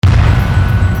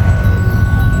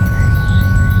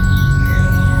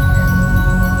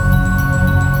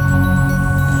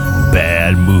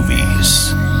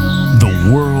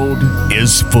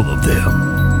is full of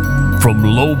them. From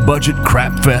low-budget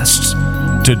crap fests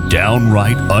to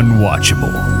downright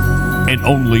unwatchable. And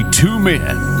only 2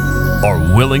 men are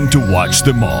willing to watch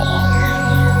them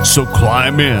all. So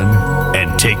climb in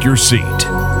and take your seat.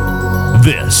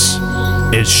 This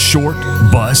is Short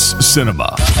Bus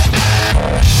Cinema.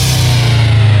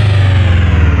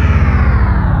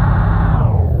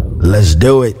 Let's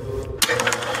do it.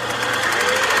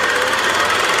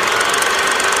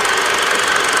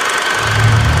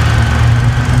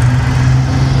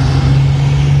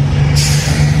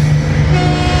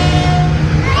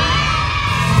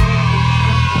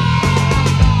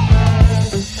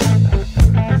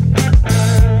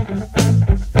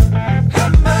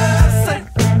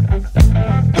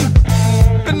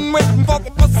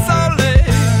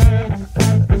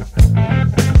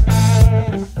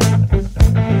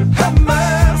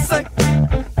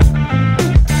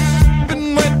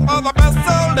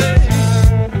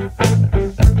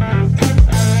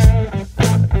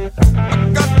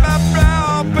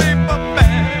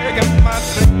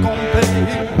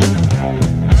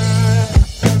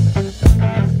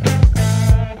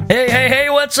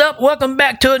 What's up? Welcome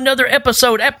back to another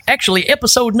episode, actually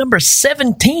episode number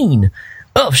 17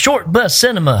 of Short Bus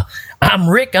Cinema. I'm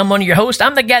Rick, I'm one of your hosts.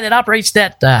 I'm the guy that operates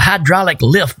that hydraulic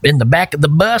lift in the back of the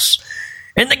bus.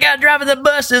 And the guy driving the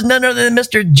bus is none other than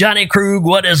Mr. Johnny Krug.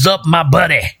 What is up, my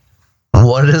buddy?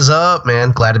 What is up,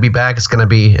 man? Glad to be back. It's going to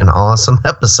be an awesome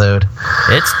episode.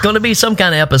 It's going to be some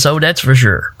kind of episode, that's for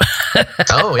sure.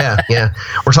 Oh, yeah.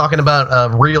 We're talking about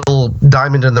a real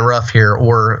diamond in the rough here,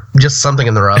 or just something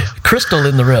in the rough. Crystal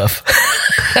in the rough.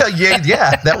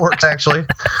 yeah, that works, actually.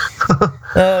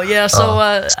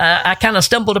 I kind of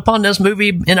stumbled upon this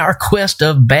movie in our quest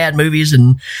of bad movies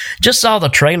and just saw the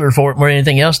trailer for it more than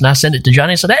anything else, and I sent it to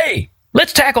Johnny and said, hey,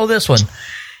 let's tackle this one.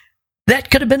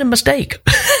 That could have been a mistake.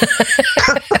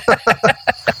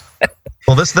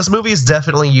 Well, this movie is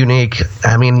definitely unique.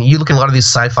 I mean, you look at a lot of these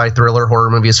sci-fi thriller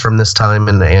horror movies from this time,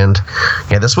 and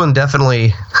yeah, this one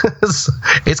definitely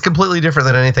it's completely different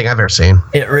than anything I've ever seen.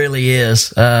 It really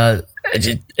is. And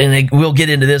we'll get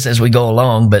into this as we go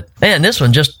along, but man, this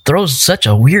one just throws such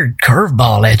a weird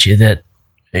curveball at you that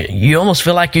you almost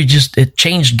feel like it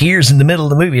changed gears in the middle of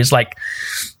the movie. It's like,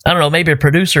 I don't know, maybe a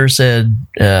producer said,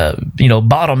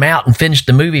 bottom out and finish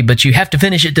the movie, but you have to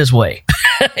finish it this way.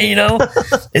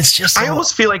 It's just. I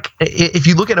almost feel like if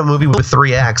you look at a movie with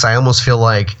 3 acts, I almost feel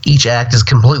like each act is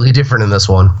completely different in this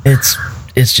one. It's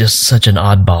just such an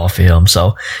oddball film.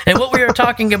 So, and what we are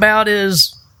talking about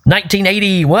is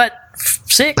 1980, what?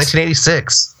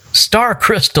 1986. Star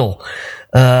Crystal.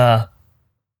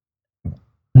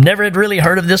 Never had really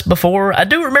heard of this before. I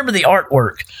do remember the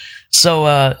artwork.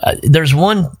 So there's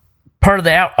one part of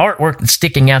the artwork that's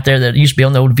sticking out there that used to be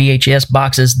on the old VHS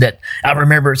boxes that I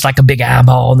remember. It's like a big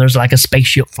eyeball, and there's like a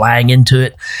spaceship flying into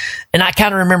it. And I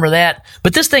kind of remember that.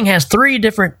 But this thing has 3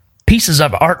 different pieces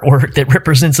of artwork that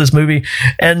represents this movie,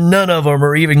 and none of them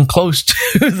are even close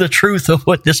to the truth of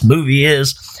what this movie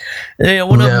is.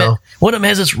 One of them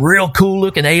has this real cool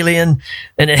looking alien,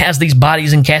 and it has these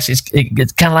bodies and caskets.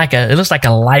 It's kind of like it looks like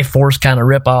a Life Force kind of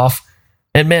ripoff.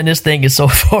 And man, this thing is so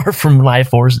far from Life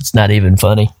Force, it's not even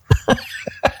funny.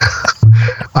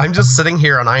 I'm just sitting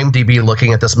here on IMDb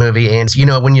looking at this movie, and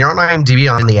when you're on IMDb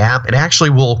on the app, it actually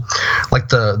will, like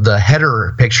the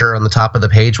header picture on the top of the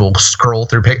page will scroll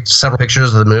through several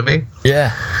pictures of the movie.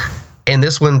 Yeah. And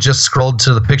this one just scrolled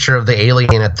to the picture of the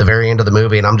alien at the very end of the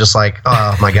movie, and I'm just like,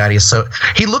 oh my god,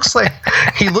 he looks like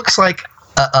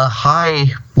a high,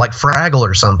 like Fraggle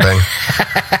or something.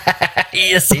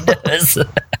 Yes, he does.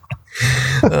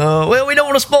 Well, we don't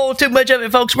want to spoil too much of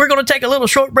it, folks. We're going to take a little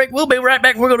short break. We'll be right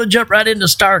back. We're going to jump right into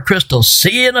Star Crystal.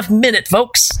 See you in a minute,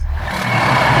 folks. Get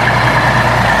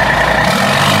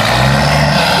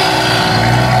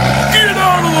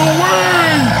out of the way!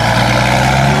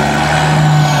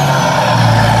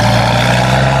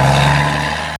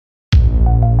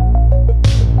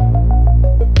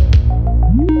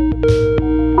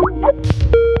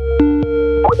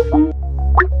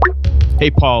 Hey,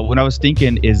 Paul, what I was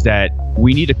thinking is that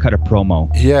we need to cut a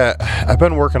promo. Yeah, I've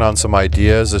been working on some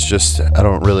ideas. It's just, I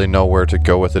don't really know where to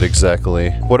go with it exactly.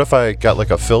 What if I got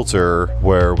like a filter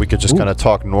where we could just kind of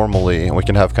talk normally and we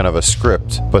can have kind of a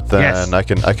script, but then I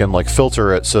can like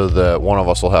filter it so that one of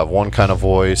us will have one kind of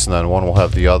voice and then one will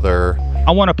have the other.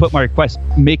 I want to put my request.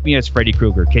 Make me as Freddy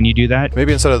Krueger. Can you do that?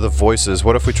 Maybe instead of the voices,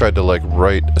 what if we tried to like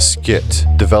write a skit,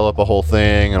 develop a whole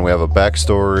thing, and we have a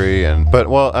backstory? But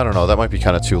I don't know. That might be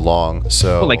kind of too long.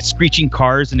 So like screeching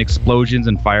cars and explosions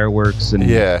and fireworks and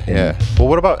yeah. Well,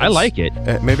 what about? I like it.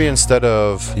 Maybe instead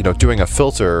of doing a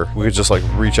filter, we could just like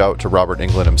reach out to Robert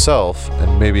Englund himself,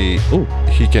 and maybe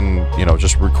he can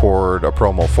just record a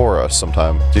promo for us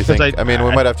sometime. Do you think? I mean,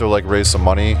 we might have to like raise some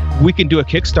money. We can do a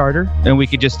Kickstarter, and we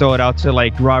could just throw it out to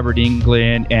like Robert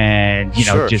Englund and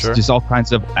just all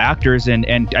kinds of actors, and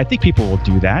I think people will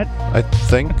do that. I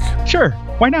think. Sure.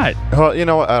 Why not? Well, you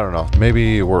know what? I don't know.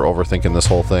 Maybe we're overthinking this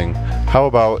whole thing. How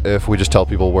about if we just tell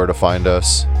people where to find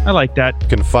us? I like that. You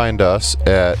can find us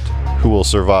at Who Will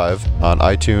Survive on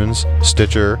iTunes,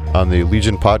 Stitcher, on the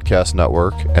Legion Podcast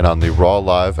Network, and on the Raw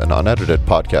Live and Unedited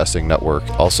Podcasting Network.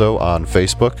 Also on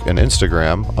Facebook and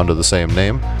Instagram under the same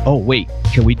name. Oh, wait.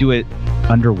 Can we do it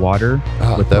underwater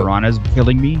with piranhas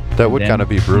killing me? That would kind of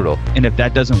be brutal. And if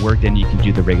that doesn't work, then you can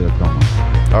do the regular promo.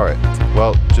 All right.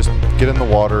 Well, just get in the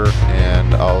water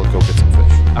and I'll go get some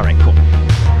fish. All right, cool.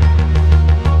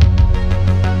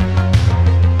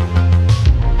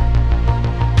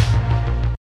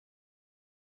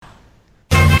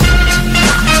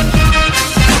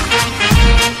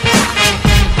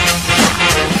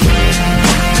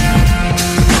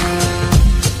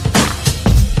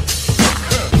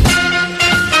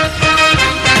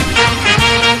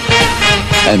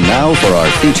 And now for our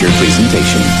feature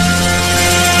presentation.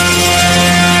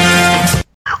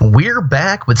 We're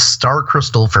back with Star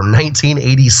Crystal from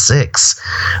 1986.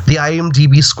 The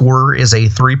IMDb score is a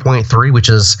 3.3, which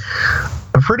is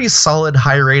a pretty solid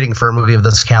high rating for a movie of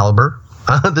this caliber.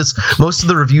 Most of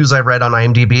the reviews I've read on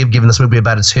IMDb have given this movie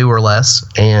about a 2 or less,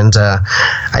 and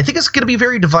I think it's going to be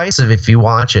very divisive if you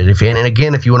watch it. If you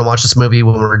want to watch this movie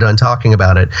when we're done talking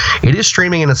about it, it is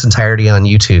streaming in its entirety on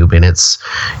YouTube, and its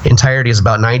entirety is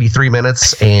about 93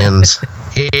 minutes, and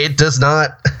it does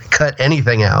not cut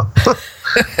anything out.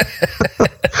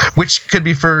 Which could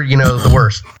be for the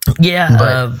worst. Yeah,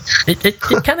 but it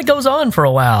kind of goes on for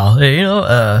a while.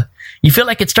 You feel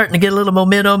like it's starting to get a little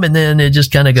momentum, and then it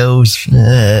just kind of goes.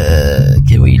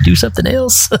 Can we do something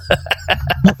else?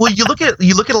 Well, you look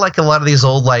at like a lot of these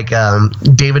old like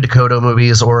David Dakota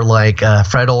movies or like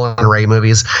Fred Olen Ray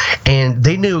movies, and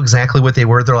they knew exactly what they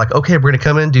were. They're like, okay, we're gonna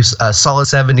come in, do a solid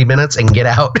 70 minutes, and get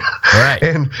out. Right.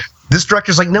 And this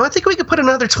director's like, no, I think we could put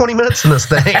another 20 minutes in this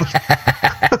thing.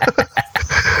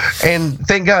 And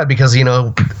thank God, because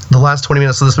the last 20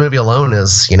 minutes of this movie alone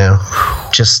is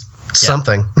just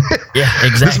something. Yeah,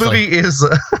 exactly. This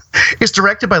movie is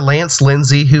directed by Lance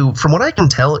Lindsay, who, from what I can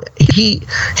tell, he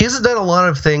hasn't done a lot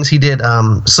of things. He did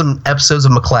some episodes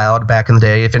of McCloud back in the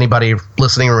day, if anybody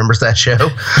listening remembers that show.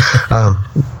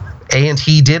 And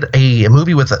he did a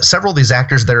movie with several of these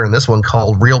actors that are in this one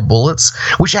called Real Bullets,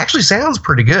 which actually sounds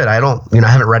pretty good. I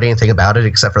haven't read anything about it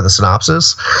except for the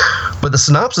synopsis. But the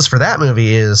synopsis for that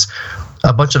movie is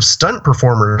a bunch of stunt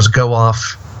performers go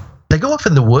off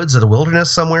in the woods or the wilderness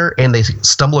somewhere, and they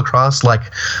stumble across like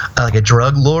a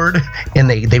drug lord, and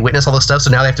they witness all this stuff.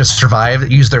 So now they have to survive,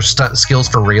 use their stunt skills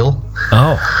for real.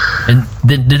 Oh, and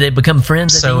did they become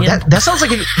friends? So at the end? that sounds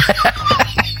like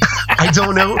I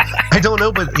don't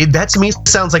know, but that to me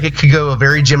sounds like it could go a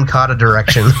very Jim Cotta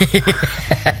direction.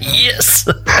 Yes.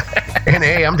 And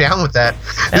hey, I'm down with that.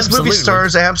 This Absolutely. movie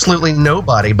stars absolutely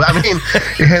nobody, but I mean,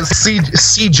 it has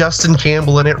C. Justin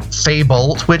Campbell in it, Faye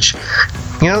Bolt, which,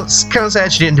 it's kind of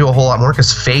sad she didn't do a whole lot more,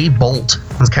 because Faye Bolt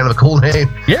is kind of a cool name.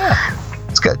 Yeah.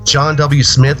 It's got John W.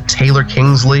 Smith, Taylor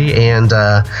Kingsley, and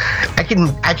I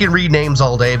can read names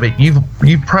all day, but you've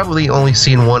probably only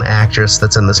seen one actress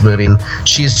that's in this movie, and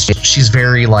she's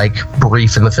very like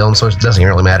brief in the film, so it doesn't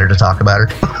really matter to talk about her.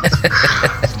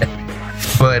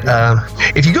 But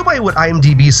if you go by what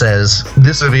IMDb says,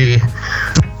 this movie,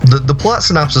 the plot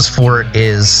synopsis for it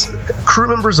is: crew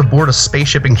members aboard a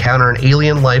spaceship encounter an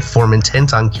alien life form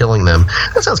intent on killing them.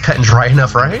 That sounds cut and dry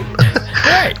enough, right?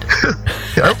 Right.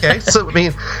 Okay, so I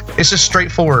mean, it's just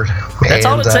straightforward. That's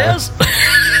all it says.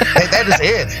 That is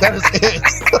it.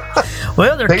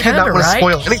 Well, they're They did kind not of want to right.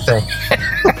 spoil anything.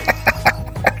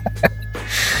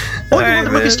 Well,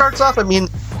 the movie starts off. I mean,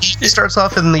 it starts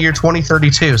off in the year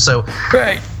 2032, so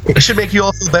Right. it should make you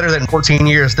all feel better that in 14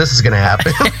 years this is going to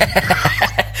happen.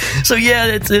 So yeah,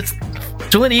 it's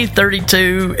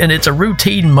 2032, and it's a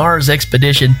routine Mars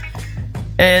expedition.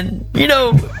 And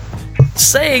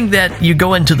saying that you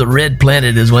go into the red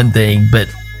planet is one thing, but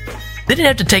they didn't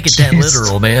have to take it that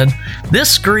literal, man. This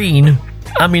screen,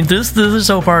 I mean, this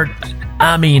whole part,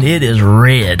 I mean, it is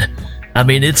red. I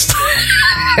mean, it's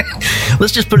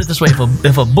Let's just put it this way: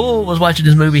 if a bull was watching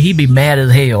this movie, he'd be mad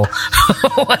as hell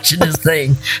watching this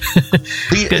thing.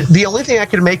 The only thing I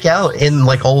could make out in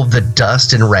like all of the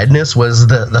dust and redness was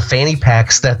the fanny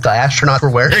packs that the astronauts were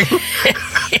wearing.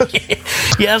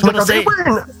 Yeah, I was gonna say.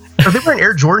 Are they wearing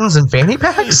Air Jordans and fanny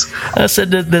packs? I said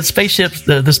the spaceships,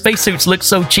 the spacesuits look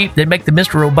so cheap. They make the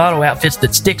Mr. Roboto outfits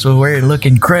that Styx was wearing look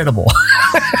incredible.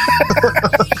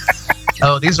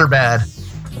 Oh, these are bad.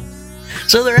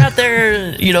 So they're out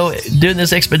there, doing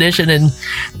this expedition, and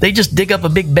they just dig up a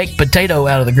big baked potato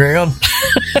out of the ground.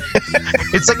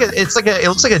 It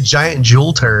looks like a giant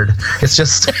jewel turd. It's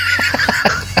just.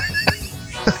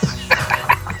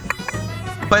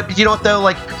 But you know what though,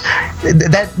 like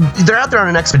that they're out there on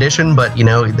an expedition, but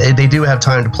they do have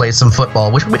time to play some football.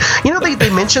 Which they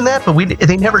mention that, but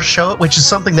they never show it, which is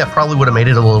something that probably would have made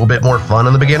it a little bit more fun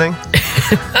in the beginning.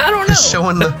 I don't know.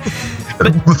 Showing the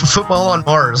football on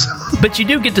Mars. But you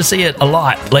do get to see it a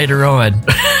lot later on.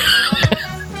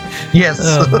 Yes.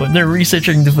 When they're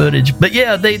researching the footage. But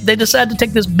yeah, they decide to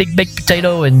take this big baked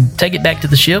potato and take it back to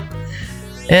the ship,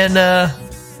 and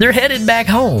they're headed back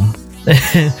home.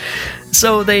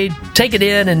 So they take it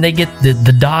in and they get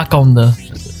the doc on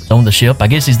the ship. I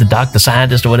guess he's the doc, the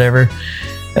scientist or whatever.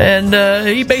 And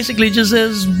he basically just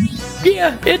says,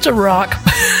 yeah, it's a rock.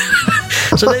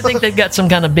 So they think they've got some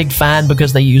kind of big find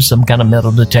because they use some kind of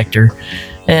metal detector.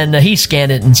 And he scanned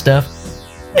it and stuff.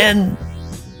 And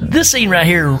this scene right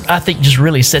here, I think, just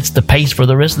really sets the pace for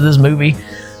the rest of this movie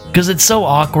because it's so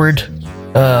awkward.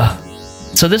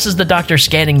 So this is the doctor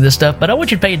scanning this stuff, but I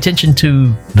want you to pay attention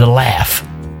to the laugh.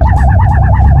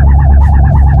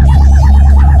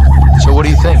 So what do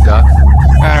you think, Doc?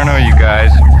 I don't know, you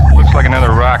guys. Looks like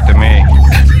another rock to me.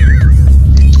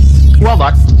 Well,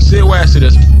 Doc, see the way I see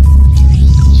this.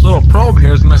 This little probe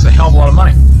here is going to make us a hell of a lot of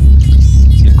money.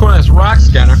 See, according to this rock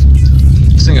scanner,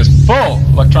 this thing is full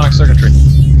of electronic circuitry.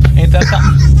 Ain't that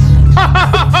something?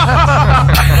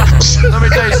 Let me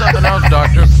tell you something else,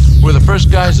 Doctor. We're the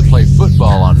first guys to play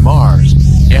football on Mars.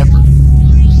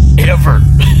 Ever.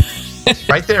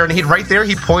 Right there, and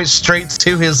he points straight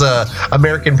to his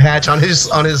American patch on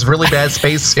his really bad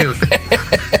spacesuit.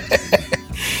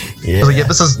 Yeah. Like, yeah,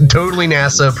 this is totally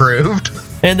NASA approved.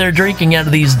 And they're drinking out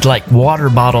of these like water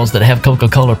bottles that have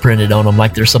Coca-Cola printed on them,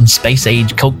 like there's some space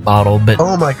age Coke bottle, but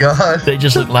oh my god, they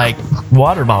just look like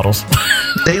water bottles.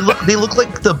 They look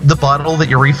like the bottle that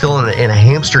you refill in a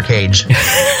hamster cage.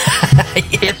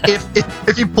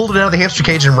 If you pulled it out of the hamster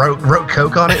cage and wrote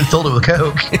Coke on it and filled it with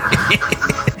Coke.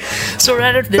 So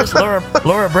right after this,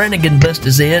 Laura Branigan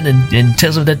busts in and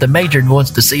tells them that the major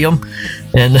wants to see them,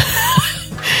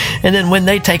 and then when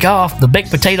they take off, the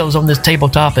baked potatoes on this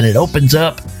tabletop, and it opens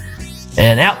up,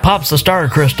 and out pops the star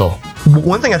crystal.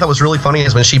 One thing I thought was really funny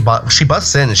is when she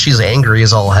busts in and she's angry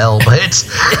as all hell, but it's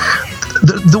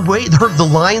the way the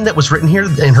line that was written here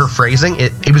in her phrasing,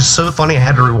 it was so funny I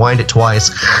had to rewind it twice,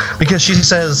 because she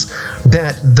says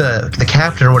that the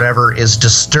captain or whatever is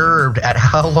disturbed at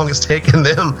how long it's taken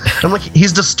them. I'm like,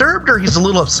 he's disturbed or he's a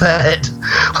little upset?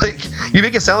 Like, you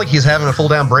make it sound like he's having a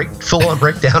full on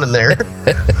breakdown in there.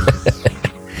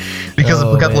 Because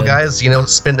a couple of guys,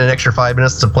 spend an extra 5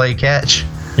 minutes to play catch.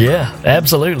 Yeah,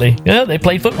 absolutely. Yeah, they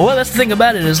played football. Well, that's the thing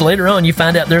about it is later on you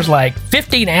find out there's like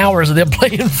 15 hours of them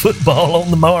playing football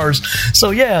on the Mars.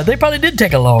 So yeah, they probably did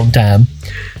take a long time.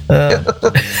 But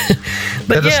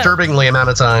a disturbingly amount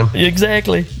of time.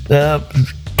 Exactly.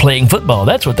 Playing football,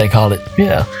 that's what they call it.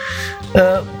 Yeah.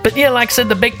 But yeah, like I said,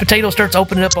 the baked potato starts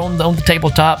opening up on the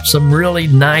tabletop. Some really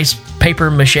nice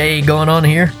paper mache going on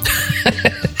here.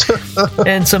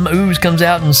 And some ooze comes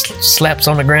out and slaps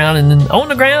on the ground, and then on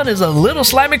the ground is a little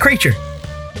slimy creature.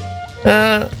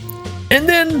 And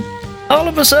then all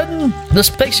of a sudden, the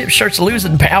spaceship starts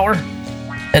losing power,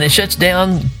 and it shuts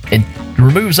down and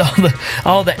removes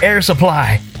all the air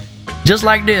supply, just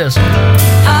like this.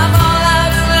 I'm all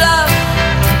out of love.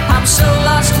 I'm so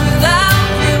lost without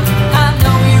you. I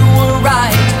know you were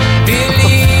right,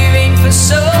 believing for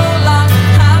so long.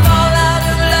 I'm all out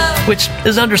of love. Which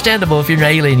is understandable if you're an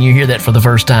alien and you hear that for the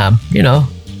first time.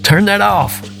 Turn that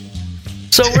off.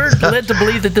 So we're led to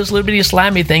believe that this little bitty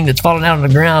slimy thing that's falling out on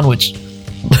the ground, which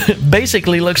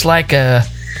basically looks like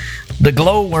the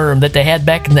glowworm that they had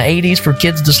back in the 80s for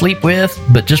kids to sleep with,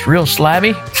 but just real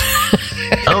slimy.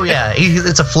 Oh yeah,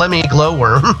 it's a phlegmy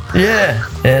glowworm. Yeah,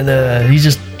 and he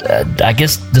just, I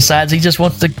guess, decides he just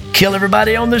wants to kill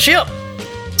everybody on the ship.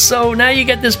 So now you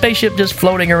got this spaceship just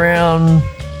floating around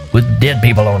with dead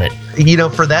people on it.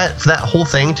 For that whole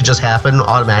thing to just happen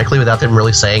automatically without them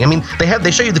really saying. I mean,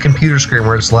 they show you the computer screen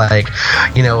where it's like,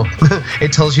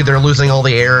 it tells you they're losing all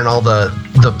the air and all the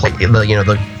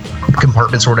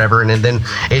compartments or whatever, and then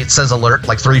it says alert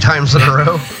like 3 times in a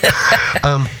row.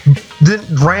 Then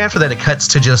right after that, it cuts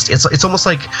to just it's almost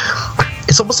like a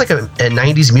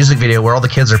 90s music video where all the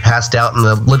kids are passed out in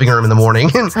the living room in the morning.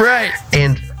 Right.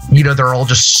 And they're all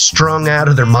just strung out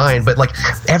of their mind, but like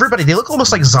everybody, they look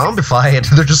almost like zombified.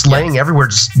 They're just laying everywhere.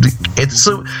 It's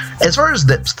so, as far as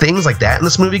the things like that in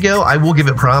this movie go, I will give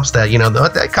it props that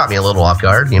that caught me a little off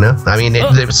guard. I mean,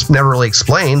 it was never really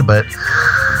explained, but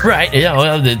right.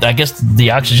 I guess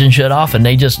the oxygen shut off and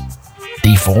they just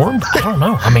deformed. I don't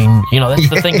know. I mean, that's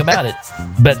the thing about it.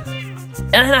 But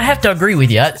and I have to agree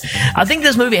with you. I think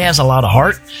this movie has a lot of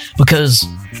heart because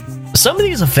some of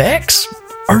these effects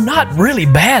are not really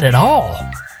bad at all.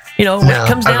 When it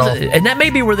comes down to, and that may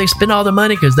be where they spend all their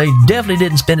money because they definitely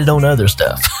didn't spend it on other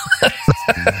stuff.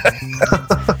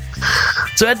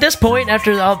 So at this point,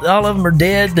 after all of them are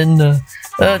dead, then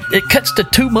it cuts to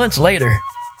 2 months later,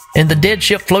 and the dead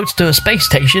ship floats to a space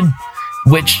station,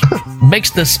 which makes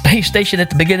the space station at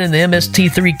the beginning of the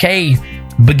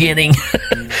MST-3K beginning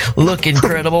look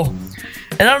incredible.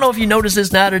 And I don't know if you noticed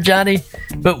this, Night or Johnny,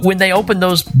 but when they open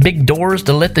those big doors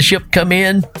to let the ship come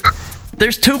in,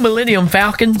 there's 2 Millennium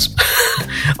Falcons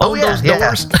on those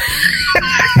doors.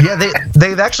 Yeah,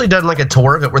 they've actually done like a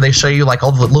tour of it where they show you like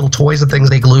all the little toys and things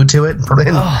they glued to it.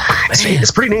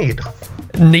 It's pretty neat.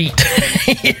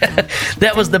 Yeah,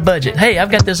 that was the budget. Hey,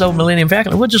 I've got this old Millennium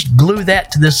Falcon. We'll just glue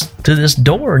that to this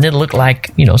door, and it'll look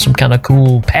like some kind of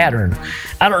cool pattern.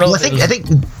 I don't know. Well, I think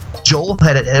Joel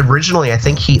had it originally. I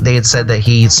think they had said that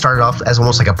he started off as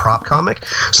almost like a prop comic.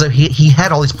 So he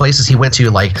had all these places he went to,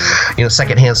 like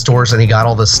secondhand stores, and he got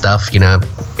all this stuff,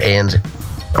 and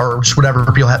or just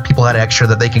whatever people had extra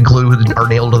that they could glue or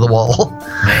nail to the wall.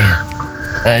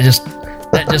 Man,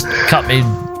 that just caught me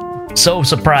so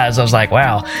surprised. I was like,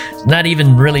 wow, not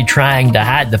even really trying to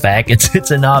hide the fact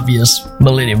it's an obvious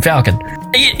Millennium Falcon.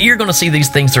 You're going to see these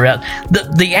things throughout.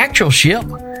 The actual ship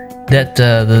that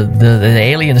the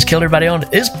alien has killed everybody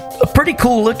on is a pretty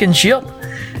cool looking ship,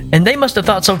 and they must have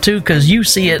thought so too, because you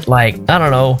see it like, I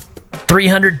don't know,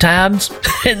 300 times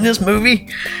in this movie.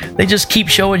 They just keep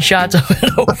showing shots of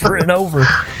it over and over.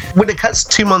 When it cuts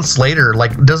 2 months later,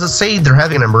 like, does it say they're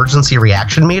having an emergency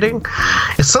reaction meeting?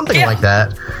 It's something like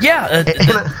that. Yeah,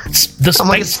 the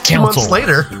Space Council. 2 months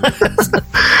later,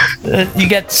 you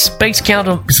got Space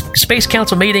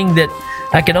Council meeting that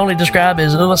I can only describe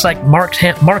as, it looks like Mark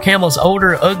Hamill's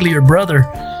older, uglier brother,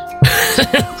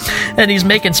 and he's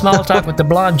making small talk with the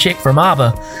blonde chick from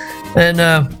ABBA.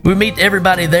 And we meet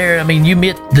everybody there. I mean, you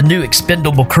meet the new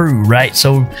expendable crew, right?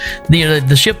 So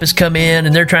the ship has come in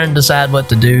and they're trying to decide what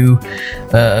to do.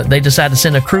 They decide to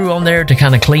send a crew on there to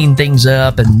kind of clean things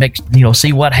up and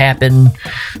see what happened,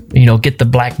 get the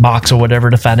black box or whatever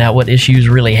to find out what issues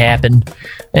really happened.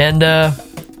 And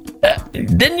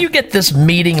then you get this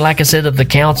meeting, like I said, of the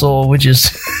council, which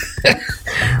is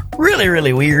really,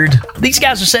 really weird. These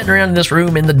guys are sitting around in this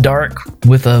room in the dark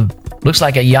with looks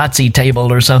like a Yahtzee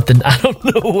table or something. I don't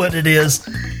know what it is.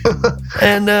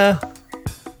 And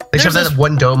they should have that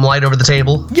one dome light over the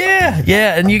table. Yeah.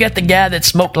 And you got the guy that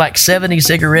smoked like 70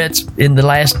 cigarettes in the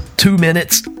last 2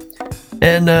 minutes.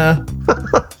 And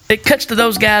it cuts to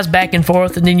those guys back and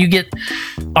forth, and then you get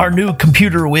our new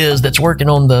computer whiz that's working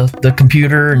on the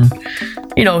computer,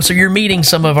 and so you're meeting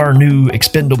some of our new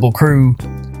expendable crew.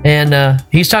 And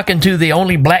he's talking to the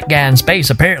only black guy in space,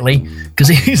 apparently, because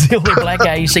he's the only black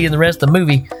guy you see in the rest of the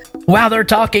movie. While they're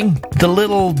talking, the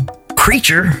little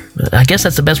creature, I guess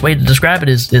that's the best way to describe it,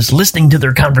 is listening to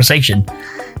their conversation.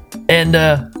 And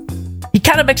he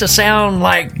kind of makes a sound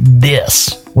like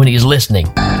this when he's listening.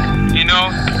 You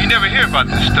never hear about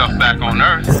this stuff back on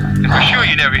Earth. And for sure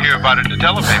you never hear about it in the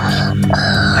telepapers.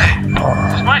 Hey,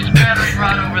 is my battery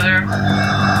right over there?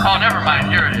 Oh, never mind.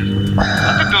 Here it is.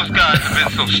 I think those guys have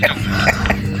been so stupid.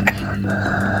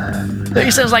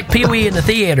 He sounds like Pee-wee in the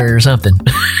theater or something.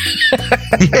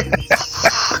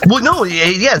 Well, no,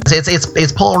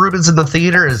 it's Paul Rubens in the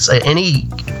theater. It's any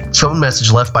phone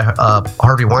message left by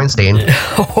Harvey Weinstein.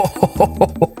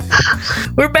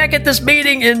 We're back at this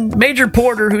meeting, and Major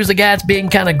Porter, who's the guy that's being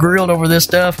kind of grilled over this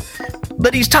stuff,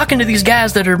 but he's talking to these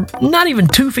guys that are not even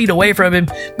 2 feet away from him,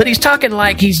 but he's talking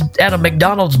like he's at a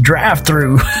McDonald's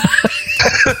drive-thru.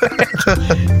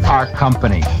 Our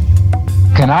company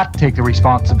cannot take the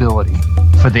responsibility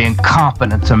for the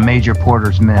incompetence of Major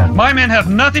Porter's men. My men have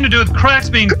nothing to do with cracks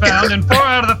being found in 4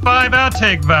 out of the 5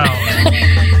 outtake valves.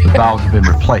 The valves have been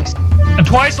replaced. And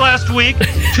twice last week,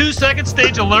 2 second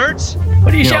stage alerts?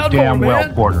 What are you shouting for, damn man?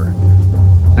 well, Porter.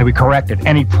 That we corrected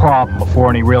any problem before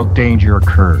any real danger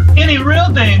occurred. Any real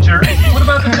danger? What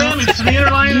about the damage to the inner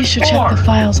line? You should check the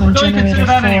files on Don't you generator consider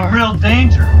that 4. any real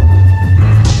danger?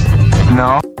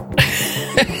 No.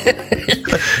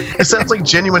 It sounds like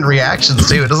genuine reactions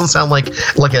too. It doesn't sound like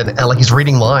he's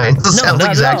reading lines. It sounds like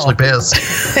he's actually pissed.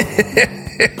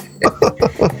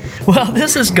 Well,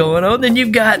 this is going on. Then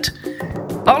you've got,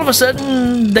 all of a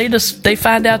sudden, they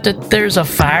find out that there's a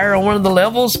fire on one of the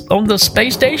levels on the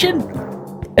space station,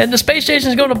 and the space station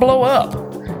is going to blow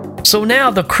up. So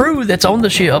now the crew that's on the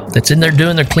ship, that's in there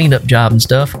doing their cleanup job and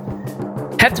stuff,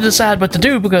 have to decide what to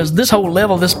do because this whole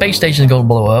level, this space station is going to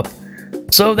blow up.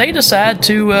 So they decide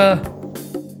to,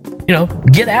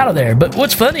 get out of there. But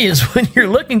what's funny is when you're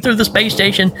looking through the space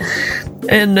station,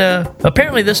 and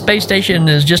apparently this space station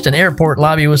is just an airport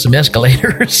lobby with some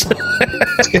escalators.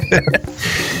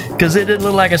 Because it didn't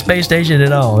look like a space station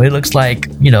at all. It looks like,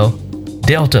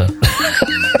 Delta.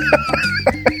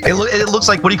 It looks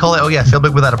like, what do you call it? Oh, yeah, Phil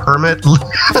Big without a permit.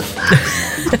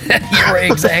 Yeah,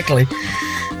 exactly.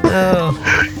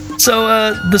 So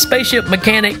the spaceship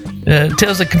mechanic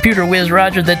tells the computer whiz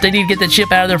Roger that they need to get that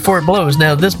ship out of there before it blows.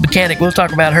 Now, this mechanic, we'll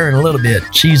talk about her in a little bit.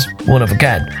 She's one of a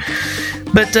kind.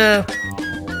 But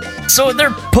so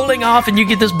they're pulling off, and you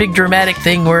get this big dramatic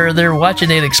thing where they're watching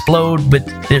it explode, but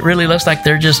it really looks like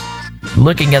they're just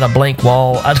looking at a blank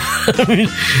wall.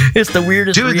 It's the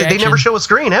weirdest reaction. They never show a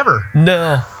screen ever.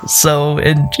 No. So,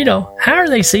 and how are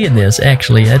they seeing this?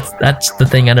 Actually, that's the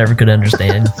thing I never could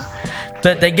understand.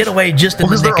 But they get away just in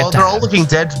the nick of time. They're all looking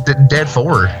dead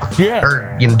forward. Yeah.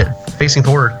 Or facing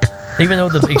forward. Even though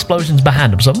the explosion's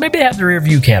behind them. So maybe they have the rear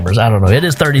view cameras. I don't know. It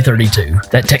is 3032.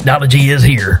 That technology is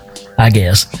here, I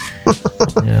guess.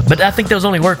 Yeah. But I think those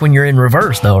only work when you're in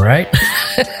reverse, though, right?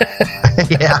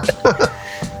 Yeah.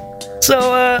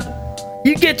 So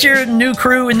you get your new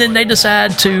crew, and then they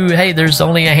decide hey, there's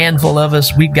only a handful of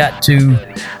us. We've got to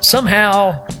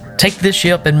somehow take this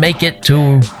ship and make it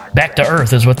back to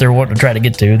Earth is what they're wanting to try to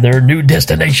get to. Their new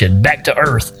destination, back to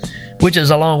Earth, which is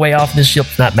a long way off. This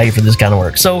ship's not made for this kind of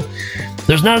work. So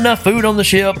there's not enough food on the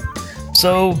ship.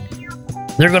 So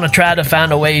they're going to try to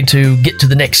find a way to get to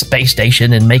the next space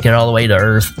station and make it all the way to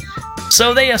Earth.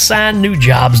 So they assign new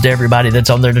jobs to everybody that's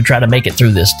on there to try to make it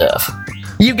through this stuff.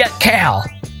 You got Cal.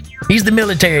 He's the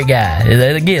military guy.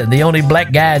 And again, the only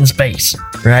black guy in space,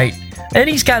 right? And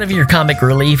he's kind of your comic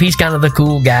relief. He's kind of the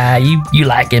cool guy. You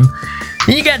like him.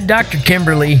 And you got Dr.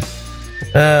 Kimberly,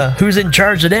 who's in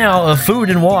charge now of food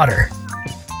and water.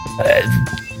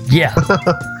 Yeah,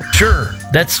 sure.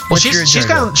 That's what she's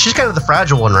kind of the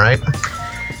fragile one, right?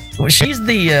 Well, she's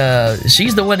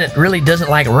the one that really doesn't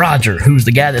like Roger, who's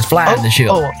the guy that's flying the ship.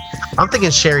 Oh, I'm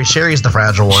thinking Sherry. Sherry's the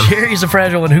fragile one. Sherry's the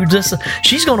fragile one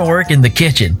she's going to work in the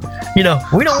kitchen. We don't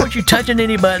want you touching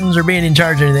any buttons or being in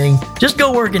charge of anything. Just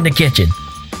go work in the kitchen.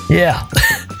 Yeah.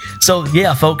 So,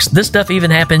 yeah, folks, this stuff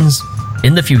even happens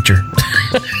in the future.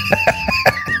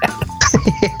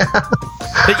 Yeah.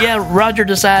 But yeah, Roger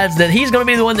decides that he's going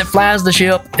to be the one that flies the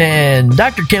ship, and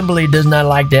Dr. Kimberly does not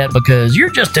like that because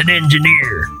you're just an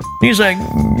engineer. He's like,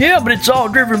 yeah, but it's all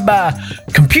driven by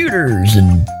computers,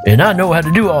 and I know how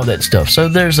to do all that stuff. So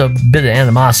there's a bit of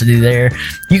animosity there.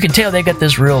 You can tell they got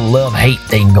this real love-hate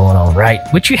thing going on, right?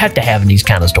 Which you have to have in these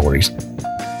kind of stories.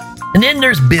 And then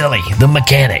there's Billy, the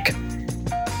mechanic.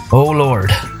 Oh,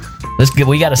 Lord.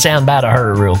 We got a soundbite of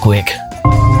her real quick.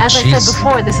 As I said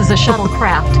before, this is a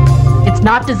shuttlecraft. It's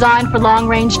not designed for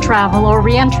long-range travel or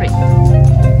re-entry.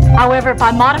 However, if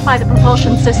I modify the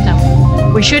propulsion system,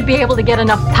 we should be able to get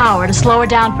enough power to slow her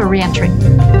down for re-entry.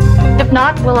 If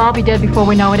not, we'll all be dead before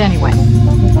we know it anyway.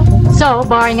 So,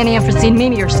 barring any unforeseen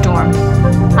meteor storm,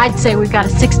 I'd say we've got a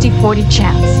 60-40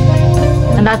 chance.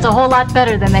 And that's a whole lot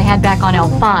better than they had back on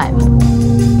L5.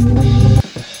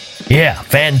 Yeah,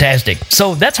 fantastic.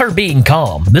 So that's her being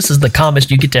calm. This is the calmest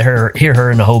you get to hear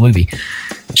her in the whole movie.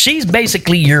 She's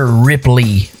basically your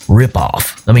Ripley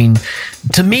ripoff. I mean,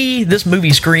 to me, this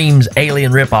movie screams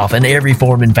Alien ripoff in every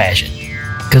form and fashion.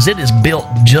 Because it is built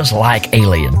just like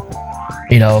Alien.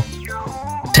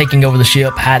 Taking over the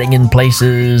ship, hiding in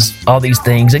places, all these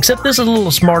things. Except this is a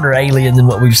little smarter alien than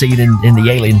what we've seen in the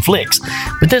Alien flicks.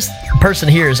 But this person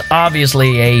here is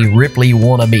obviously a Ripley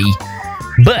wannabe.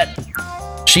 But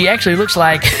she actually looks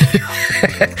like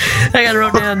I got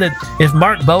wrote down that if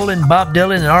Mark Bolan, Bob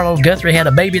Dylan, and Arnold Guthrie had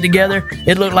a baby together,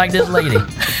 it looked like this lady.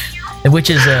 Which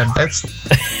is that's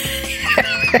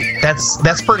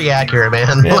pretty accurate,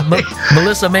 man. Yeah,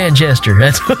 Melissa Manchester.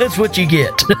 That's what you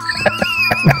get.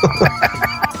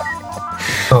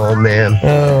 Oh man.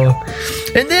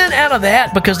 And then out of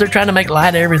that, because they're trying to make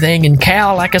light of everything, and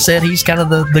Cal, like I said, he's kind of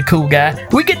the cool guy.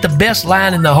 We get the best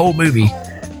line in the whole movie,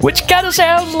 which kind of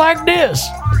sounds like this.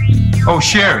 Oh,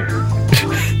 Sherry.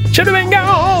 Should have been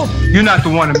gone. You're not the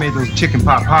one that made those chicken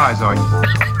pot pies, are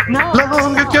you? No.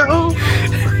 Long ago.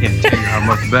 I can't tell you how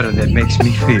much better that makes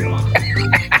me feel.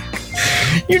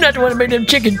 You're not the one that made them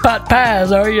chicken pot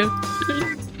pies, are you?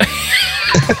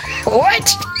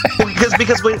 What?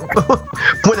 because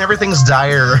when everything's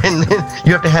dire and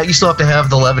you still have to have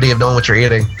the levity of knowing what you're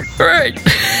eating. Right.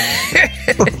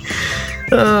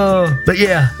 Oh, but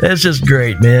yeah, it's just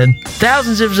great, man.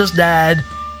 Thousands have just died,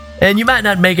 and you might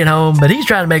not make it home, but he's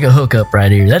trying to make a hookup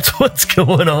right here. That's what's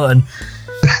going on.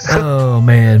 Oh,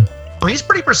 man. Well, he's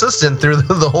pretty persistent through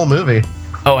the whole movie.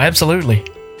 Oh, absolutely.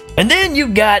 And then you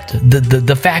got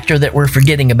the factor that we're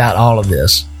forgetting about all of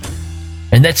this.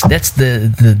 And that's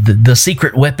the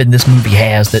secret weapon this movie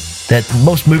has that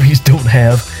most movies don't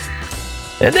have.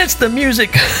 And that's the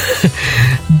music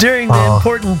during the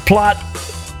important plot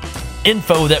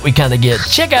info that we kind of get.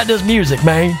 Check out this music,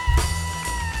 man.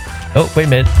 Oh, wait a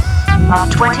minute.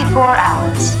 24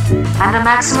 hours and a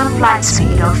maximum flight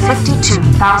speed of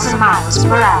 52,000 miles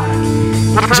per hour.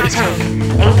 It will take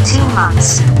 18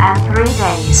 months and 3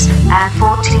 days and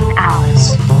 14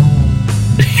 hours.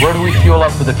 Where do we fuel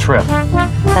up for the trip?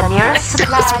 The nearest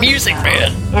supply music,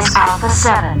 man. is Alpha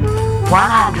 7,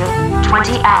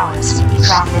 120 hours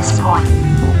from this point.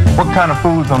 What kind of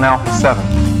food's on Alpha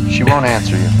 7? She won't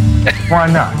answer you.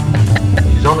 Why not?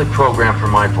 She's only programmed for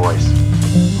my voice.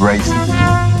 Racist.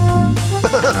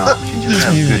 No, she just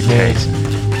has good taste.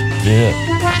 Yeah.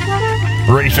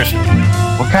 Racist.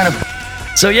 What kind of...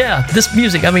 So yeah, this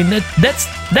music, I mean,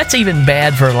 that's even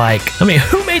bad for like, I mean,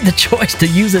 who made the choice to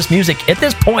use this music at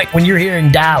this point when you're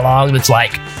hearing dialogue that's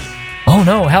like, oh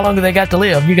no, how long do they got to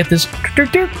live? You get this.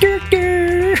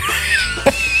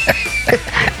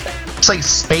 It's like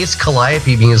space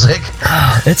calliope music.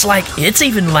 It's like, it's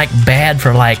even like bad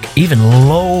for like even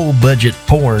low budget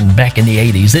porn back in the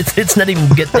 80s. It's not even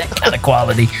get that kind of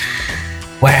quality.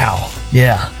 Wow.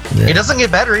 Yeah. It doesn't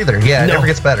get better either. Yeah, it never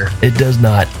gets better. It does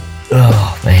not.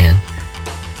 Oh, man.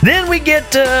 Then we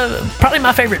get probably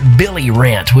my favorite Billy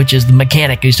rant, which is the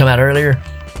mechanic who's talking about earlier.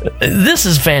 This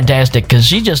is fantastic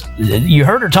because you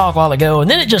heard her talk a while ago,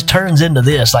 and then it just turns into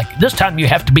this. Like, this time you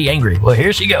have to be angry. Well,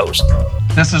 here she goes.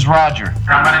 This is Roger.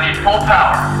 I'm gonna need full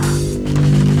power.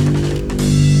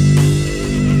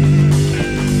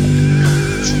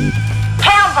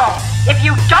 Campbell, if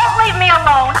you don't leave me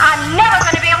alone, I'm never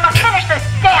going to be able to finish this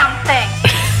damn thing.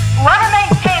 Whoever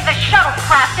maintained the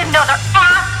shuttlecraft didn't know their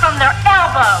ass from their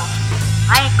elbow.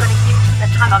 I ain't going to give you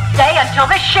the time of day until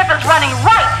this ship is running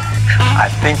right. I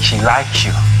think she likes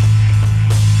you.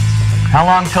 How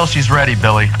long till she's ready,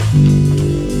 Billy?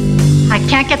 I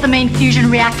can't get the main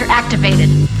fusion reactor activated.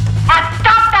 And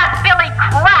stop that Billy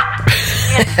crap.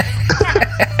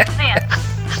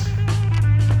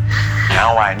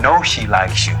 Now I know she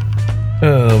likes you.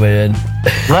 Oh, man.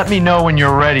 Let me know when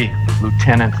you're ready,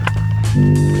 Lieutenant.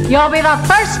 You'll be the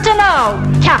first to know,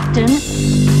 Captain.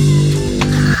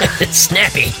 It's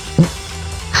snappy.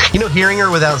 You know, hearing her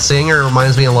without seeing her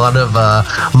reminds me a lot of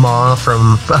Ma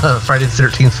from Friday the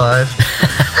 13th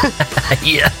 5.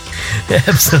 Yeah,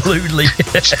 absolutely.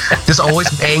 Just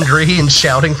always angry and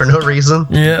shouting for no reason.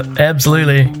 Yeah,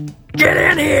 absolutely. Get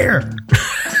in here!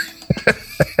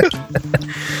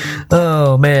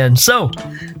 Oh, man. So,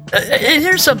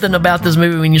 here's something about this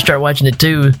movie when you start watching it,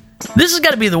 too. This has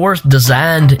got to be the worst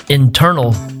designed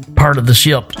internal part of the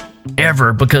ship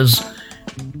ever because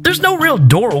there's no real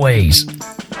doorways.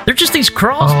 They're just these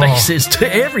crawl spaces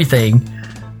to everything.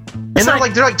 And they're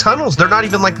like tunnels. They're not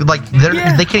even like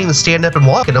they can't even stand up and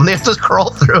walk in them. They have to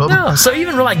crawl through them. No, so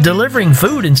even like delivering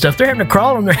food and stuff, they're having to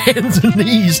crawl on their hands and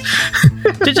knees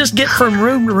to just get from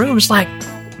room to room. It's like,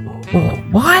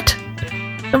 what?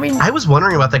 I mean, I was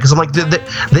wondering about that because I'm like,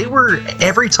 they were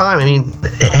every time. I mean,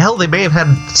 hell, they may have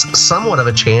had somewhat of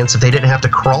a chance if they didn't have to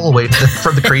crawl away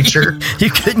from the creature. You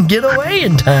couldn't get away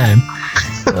in time.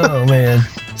 Oh man.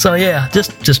 So yeah,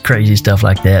 just crazy stuff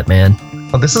like that, man.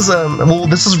 Well, this is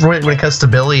when it comes to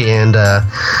Billy and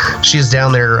she's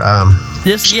down there.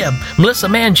 Melissa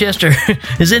Manchester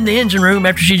is in the engine room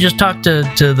after she just talked to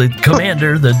the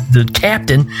commander, the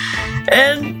captain,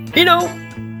 and you know.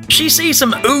 She sees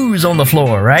some ooze on the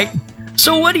floor, right?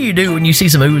 So what do you do when you see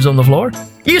some ooze on the floor?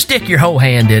 You stick your whole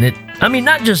hand in it. I mean,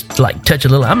 not just like touch a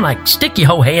little. I'm like, stick your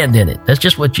whole hand in it. That's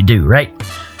just what you do, right?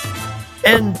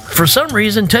 And for some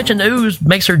reason, touching the ooze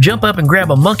makes her jump up and grab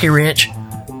a monkey wrench.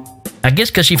 I guess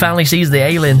because she finally sees the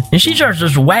alien. And she starts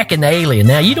just whacking the alien.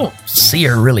 Now, you don't see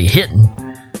her really hitting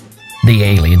the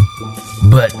alien.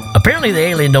 But apparently the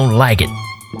alien don't like it.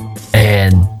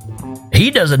 And he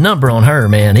does a number on her,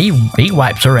 man. He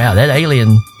wipes her out. That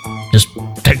alien just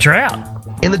takes her out.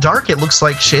 In the dark, it looks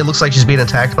like she's being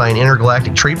attacked by an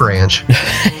intergalactic tree branch.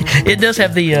 It does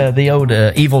have the old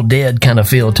Evil Dead kind of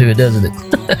feel to it, doesn't it?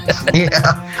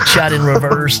 Yeah. Shot in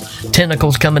reverse,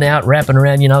 tentacles coming out, wrapping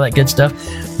around you, and all that good stuff.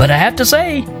 But I have to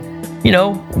say, you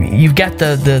know, you've got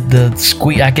the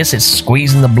squeeze. I guess it's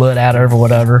squeezing the blood out of or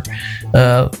whatever.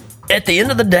 At the end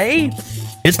of the day,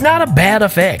 it's not a bad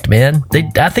effect, man.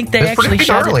 I think they actually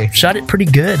shot it pretty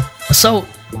good. So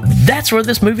that's where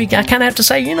this movie, I kind of have to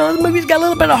say, you know, the movie's got a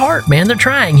little bit of heart, man. They're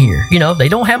trying here. You know, they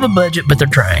don't have a budget, but they're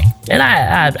trying. And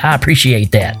I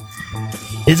appreciate that.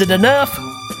 Is it enough?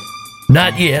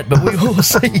 Not yet, but we will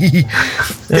see.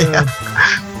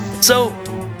 So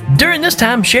during this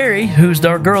time, Sherry, who's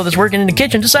the girl that's working in the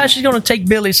kitchen, decides she's going to take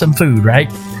Billy some food, right?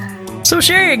 So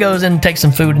Sherry goes in and takes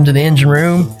some food into the engine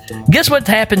room. Guess what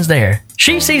happens there?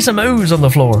 She sees some ooze on the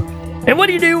floor. And what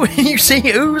do you do when you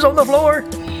see ooze on the floor?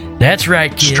 That's right,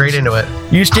 kids. Straight into it.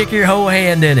 You stick your whole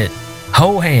hand in it.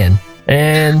 Whole hand.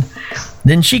 And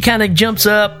then she kind of jumps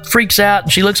up, freaks out,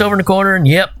 and she looks over in the corner, and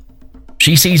yep,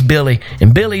 she sees Billy.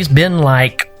 And Billy's been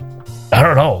like, I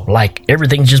don't know, like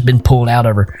everything's just been pulled out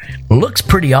of her. Looks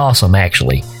pretty awesome,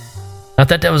 actually. I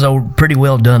thought that was a pretty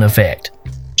well done effect.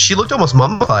 She looked almost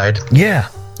mummified. Yeah.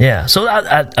 So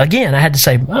again, I had to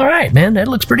say, all right, man, that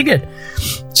looks pretty good.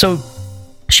 So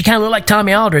she kind of looked like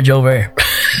Tommy Aldridge over there.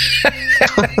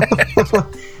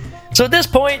 So at this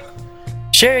point,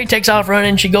 Sherry takes off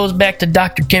running. She goes back to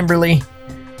Dr. Kimberly.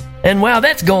 And while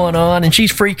that's going on, and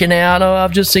she's freaking out, oh,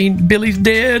 I've just seen Billy's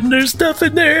dead, and there's stuff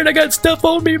in there, and I got stuff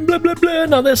on me, and blah, blah, blah,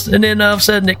 and all this. And then all of a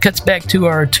sudden, it cuts back to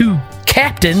our two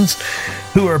captains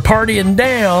who are partying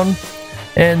down,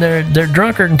 and they're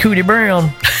drunker than Cootie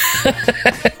Brown.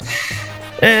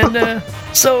 And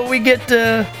so we get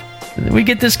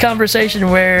this conversation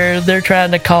where they're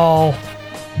trying to call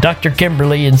Dr.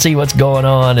 Kimberly and see what's going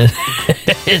on, and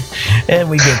and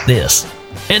we get this.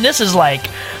 And this is like,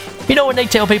 you know when they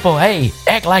tell people, hey,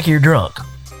 act like you're drunk.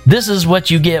 This is what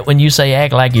you get when you say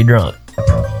act like you're drunk.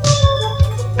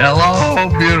 Hello,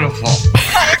 beautiful.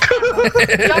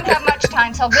 You don't have much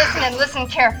time, so listen and listen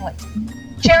carefully.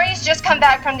 Sherry's just come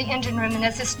back from the engine room and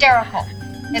is hysterical.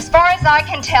 As far as I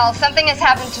can tell, something has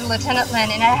happened to Lieutenant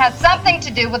Lynn, and it had something to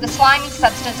do with the slimy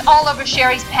substance all over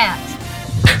Sherry's pants.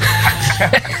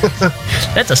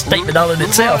 That's a statement all in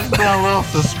itself. I've been a little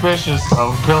suspicious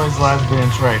of Billy's lesbian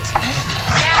traits.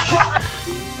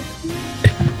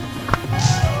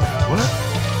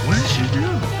 What did she do?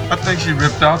 I think she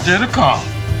ripped out the intercom.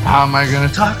 How am I going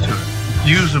to talk to her?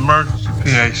 Use emergency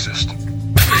PA system.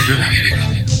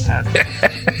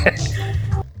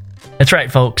 That's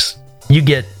right, folks. You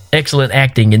get excellent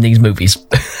acting in these movies.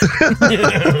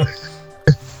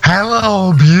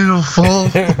 Hello, beautiful.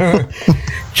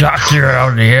 Doctor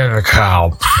on the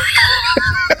intercom.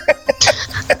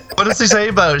 What does he say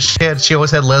about she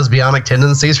always had lesbianic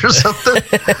tendencies or something?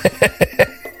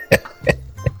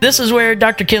 This is where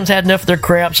Dr. Kim's had enough of their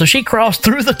crap, so she crossed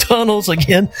through the tunnels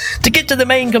again to get to the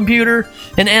main computer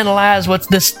and analyze what's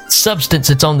this substance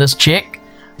that's on this chick.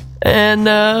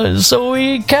 And so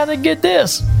we kind of get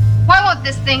this. Why won't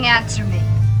this thing answer me?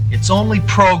 It's only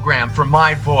programmed for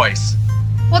my voice.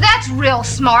 Well, that's real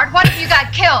smart. What if you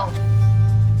got killed?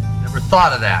 Never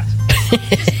thought of that.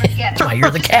 Just forget it. Why, you're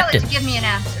the Just captain. Tell it to give me an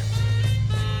answer.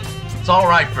 It's all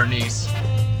right, Bernice.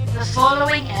 The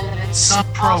following elements are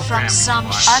program from some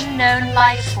device. unknown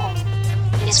life form.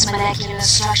 Its molecular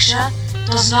structure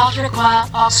does not require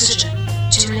oxygen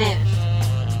to live.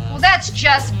 Well, that's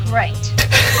just great.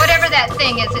 Whatever that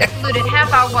thing is, it polluted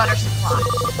half our water supply.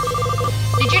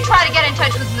 Did you try to get in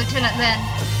touch with Lieutenant Lynn?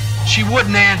 She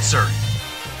wouldn't answer.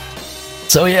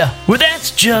 So yeah, well,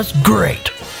 that's just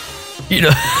great. You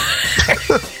know,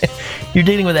 you're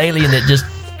dealing with an alien that just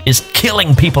is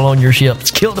killing people on your ship.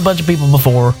 It's killed a bunch of people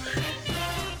before,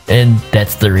 and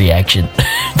that's the reaction.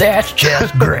 That's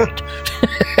just great.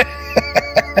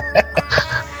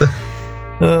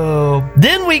 Oh,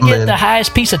 then we get the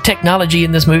highest piece of technology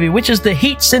in this movie, which is the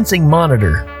heat sensing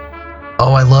monitor.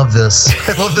 Oh, I love this.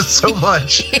 I love this so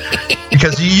much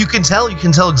because you can tell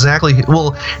exactly.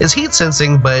 Well, it's heat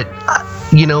sensing, but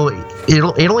you know,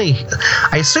 it only.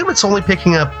 I assume it's only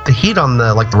picking up the heat on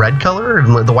the red color,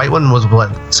 and the white one was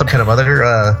what, some kind of other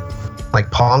like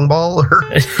pong ball or.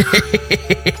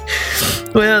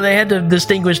 Well, they had to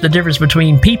distinguish the difference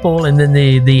between people and then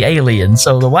the alien.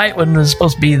 So the white one was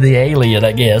supposed to be the alien,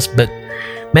 I guess. But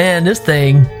man, this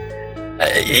thing.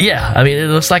 Yeah, I mean, it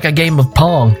looks like a game of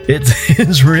Pong.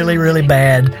 It's really, really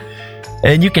bad.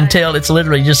 And you can tell it's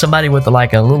literally just somebody with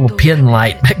like a little pin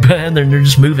light back behind there, and they're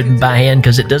just moving by hand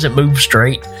because it doesn't move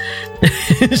straight.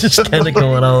 It's just kind of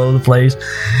going all over the place.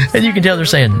 And you can tell they're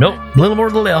saying, nope, a little more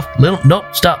to the left.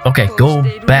 Nope, stop. Okay, go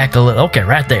back a little. Okay,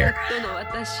 right there.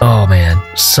 Oh, man.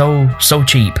 So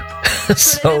cheap.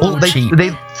 Cheap.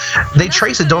 They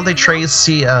trace it, don't they? Trace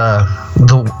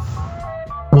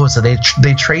what was it?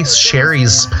 They trace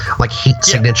Sherry's like heat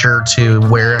signature to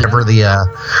wherever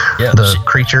the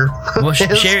creature. Well,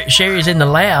 Sherry's in the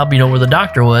lab, where the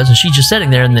doctor was, and she's just sitting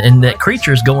there, and that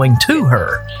creature's going to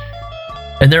her,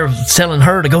 and they're telling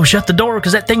her to go shut the door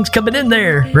because that thing's coming in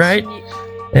there, right?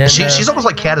 And, she's almost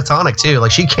like catatonic too.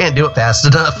 Like she can't do it fast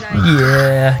enough.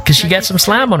 Yeah, because she got some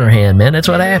slime on her hand, man. That's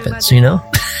what happens,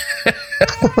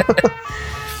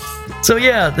 So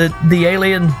yeah, the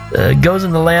alien goes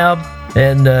in the lab.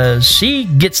 And she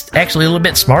gets actually a little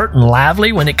bit smart and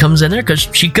lively when it comes in there, because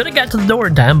she could have got to the door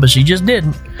in time, but she just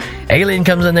didn't. Alien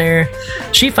comes in there.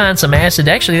 She finds some acid.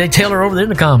 Actually, they tell her over the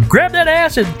intercom, grab that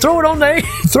acid, throw it on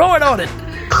it.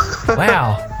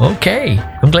 Wow. Okay.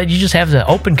 I'm glad you just have the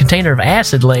open container of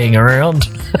acid laying around.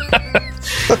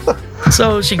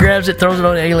 So she grabs it, throws it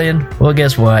on the alien. Well,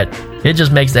 guess what? It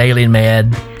just makes the alien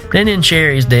mad. And then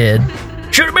Sherry's dead.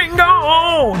 Should have been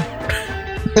gone.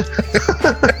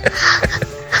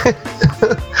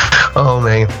 Oh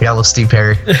man, yellow Steve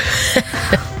Perry.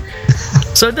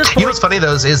 So at this point, what's funny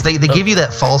though is they give you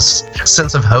that false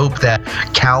sense of hope that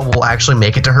Cal will actually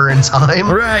make it to her in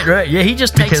time. Right. Yeah, he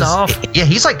just takes off. Yeah,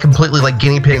 he's like completely like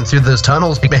guinea pigging through those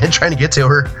tunnels, man, trying to get to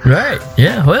her. Right.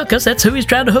 Yeah. Well, because that's who he's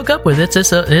trying to hook up with. It's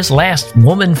his last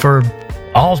woman for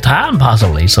all time,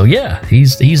 possibly. So yeah,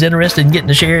 he's interested in getting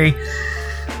to Sherry.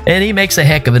 And he makes a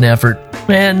heck of an effort.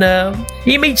 And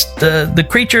he meets the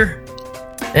creature.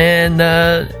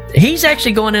 And he's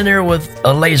actually going in there with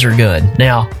a laser gun.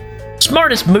 Now,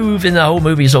 smartest move in the whole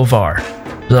movie so far.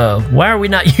 So why are we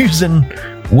not using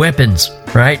weapons,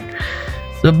 right?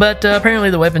 But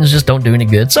apparently the weapons just don't do any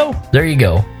good. So there you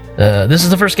go. This is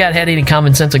the first guy that had any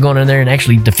common sense of going in there and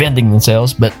actually defending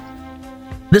themselves. But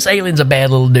this alien's a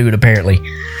bad little dude, apparently.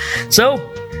 So,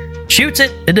 shoots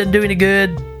it. It doesn't do any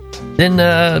good. Then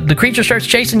the creature starts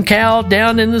chasing Cal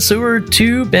down in the sewer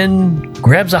tube and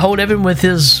grabs a hold of him with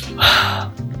his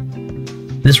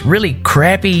this really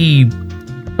crappy,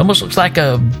 almost looks like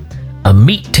a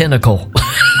meat tentacle.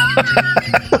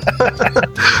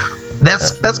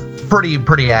 That's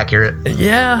pretty accurate.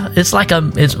 Yeah, it's like a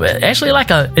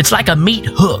meat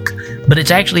hook, but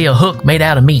it's actually a hook made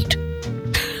out of meat.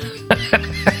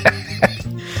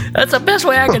 That's the best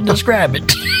way I can describe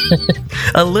it.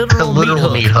 A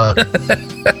literal meat hook.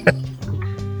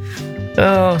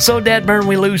 Oh, so Dadburn,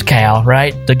 we lose Cal,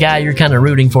 right? The guy you're kind of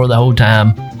rooting for the whole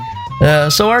time.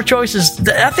 So our choices,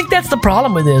 I think that's the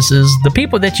problem with this, is the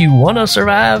people that you want to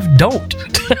survive don't.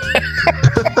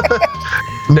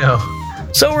 No.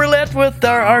 So we're left with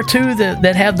our two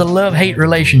that have the love-hate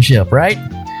relationship, right?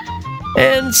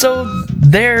 And so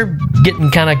they're getting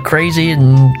kind of crazy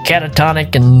and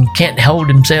catatonic and can't hold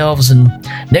themselves. And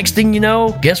next thing you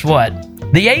know, guess what?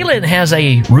 The alien has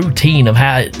a routine of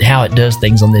how it does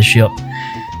things on this ship.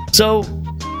 So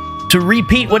to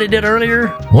repeat what it did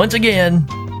earlier, once again,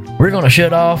 we're going to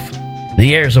shut off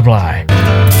the air supply.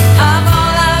 I'm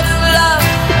all out of love.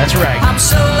 That's right. I'm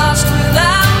so lost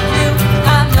without you.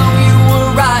 I know you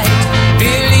were right.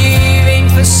 Believing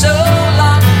for so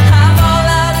long. I'm all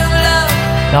out of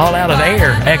love. All out of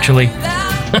air, actually.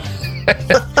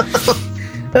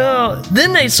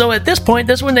 So at this point,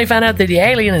 that's when they found out that the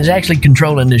alien is actually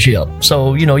controlling the ship.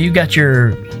 So, you got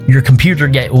your computer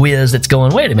whiz that's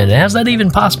going, wait a minute, how's that even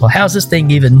possible? How's this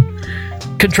thing even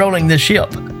controlling this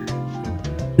ship?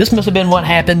 This must have been what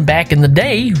happened back in the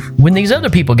day when these other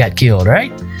people got killed,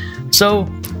 right? So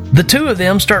the two of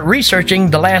them start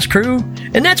researching the last crew,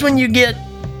 and that's when you get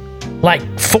like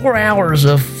 4 hours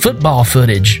of football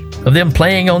footage of them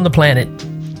playing on the planet.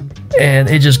 And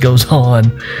it just goes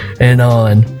on and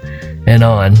on and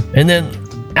on. And then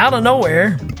out of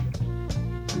nowhere,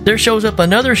 there shows up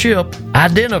another ship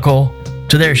identical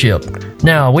to their ship.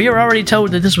 Now, we were already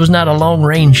told that this was not a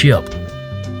long-range ship.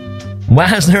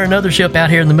 Why is there another ship out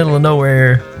here in the middle of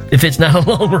nowhere if it's not a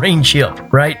long-range ship,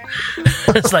 right?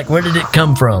 It's like, where did it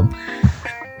come from?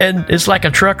 And it's like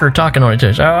a trucker talking on it.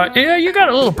 Yeah, you got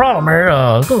a little problem here.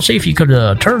 I was going to see if you could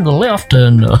turn to the left.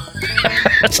 And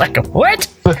it's like, what?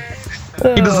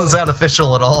 He doesn't sound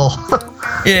official at all.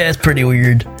 Yeah, it's pretty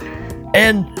weird.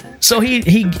 And so he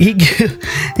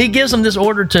gives them this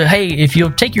order to, hey, if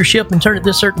you'll take your ship and turn it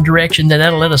this certain direction, then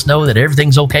that'll let us know that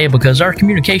everything's okay because our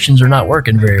communications are not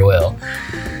working very well.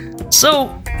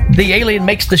 So the alien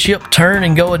makes the ship turn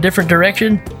and go a different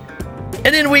direction.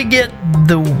 And then we get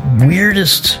the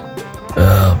weirdest,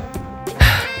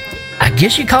 I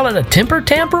guess you call it a temper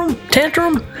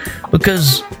tantrum,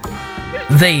 because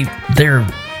they're,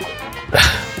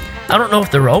 I don't know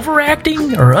if they're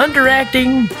overacting or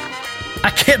underacting. I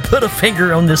can't put a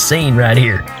finger on this scene right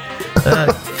here.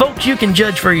 Folks, you can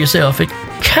judge for yourself. It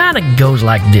kind of goes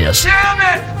like this. Damn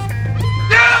it!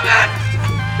 Damn it!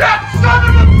 That son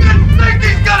of a bitch thinks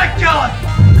he's gonna kill us!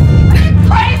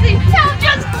 Crazy! He'll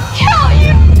just kill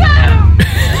you too!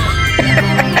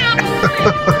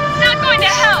 Not going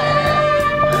to help!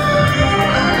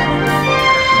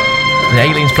 The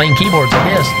alien's playing keyboards, I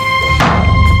guess.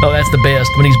 Oh, that's the best.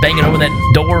 When he's banging over that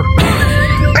door.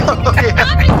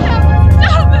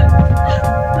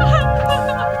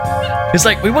 It's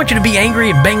like, we want you to be angry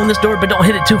and bang on this door, but don't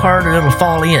hit it too hard or it'll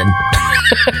fall in.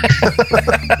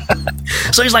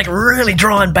 So he's like really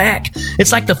drawing back.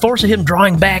 It's like the force of him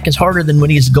drawing back is harder than when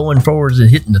he's going forwards and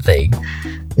hitting the thing.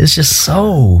 It's just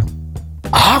so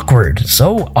awkward,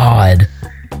 so odd.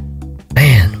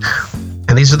 Man.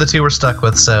 And these are the two we're stuck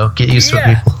with, so get used to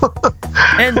it, people.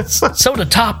 And so to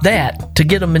top that, to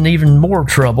get them in even more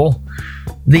trouble,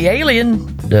 the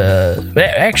alien,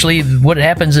 actually what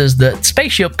happens is the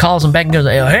spaceship calls them back and goes,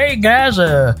 hey guys,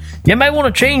 you might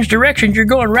want to change directions. You're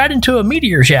going right into a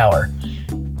meteor shower.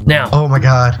 Now, oh my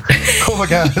god,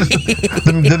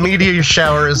 the meteor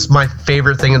shower is my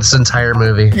favorite thing in this entire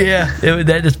movie. Yeah,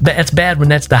 that's bad when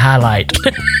that's the highlight.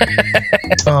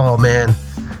 Oh man,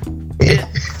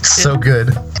 it's so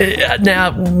good.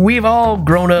 Now, we've all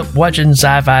grown up watching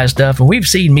sci-fi stuff and we've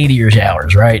seen meteor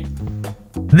showers, right?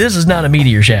 This is not a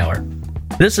meteor shower.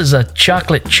 This is a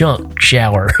chocolate chunk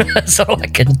shower. That's all I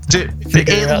can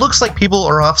figure it out. Looks like people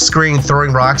are off screen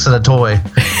throwing rocks at a toy.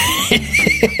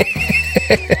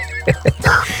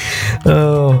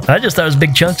 Oh, I just thought it was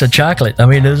big chunks of chocolate. I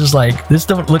mean, it was just like, this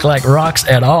don't look like rocks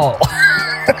at all.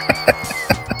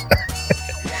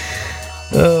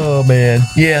 Oh man,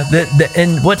 yeah.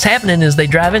 And what's happening is they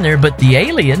drive in there, but the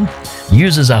alien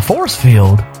uses a force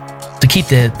field to keep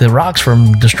the rocks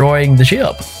from destroying the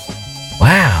ship.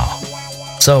 Wow.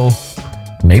 So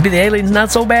maybe the alien's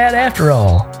not so bad after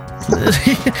all.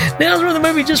 Now's where the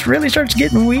movie just really starts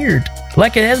getting weird.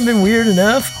 Like it hasn't been weird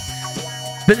enough.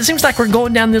 But it seems like we're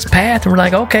going down this path and we're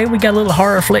like, okay, we got a little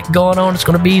horror flick going on. It's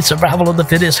going to be survival of the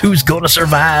fittest. Who's going to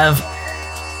survive?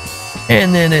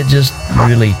 And then it just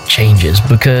really changes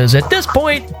because at this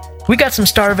point, we got some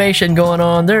starvation going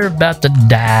on. They're about to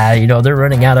die. You know, they're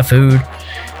running out of food.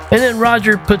 And then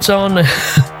Roger puts on a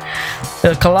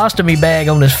colostomy bag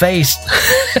on his face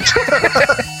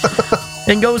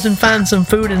and goes and finds some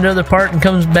food in another part and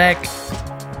comes back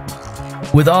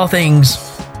with all things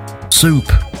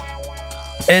soup.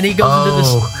 And he goes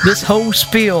into this whole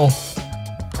spiel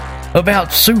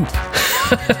about soup.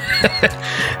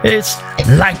 It's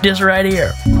like this right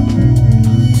here.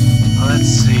 Let's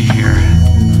see here.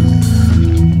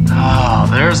 Oh,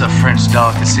 there's a French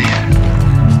delicacy.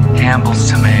 Campbell's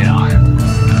tomato.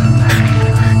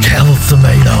 Campbell's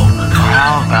tomato.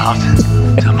 How about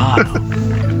tomato?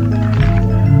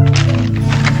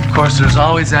 Of course, there's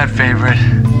always that favorite,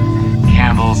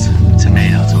 Campbell's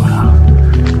tomato.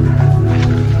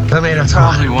 Tomato.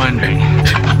 Probably wondering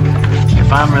if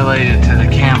I'm related to the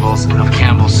Campbells of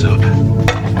Campbell's soup.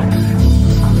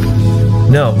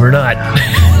 No, we're not.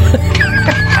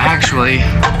 Actually,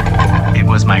 it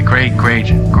was my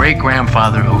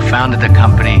great-great-great-grandfather who founded the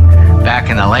company back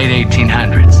in the late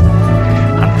 1800s.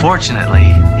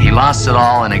 Unfortunately, he lost it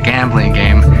all in a gambling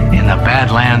game in the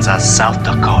Badlands of South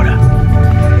Dakota.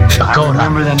 I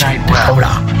remember the night well.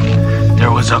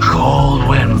 There was a cold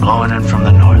wind blowing in from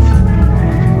the north.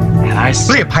 And I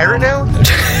said, are you a pirate now?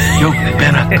 You've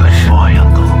been a good boy,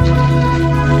 Uncle.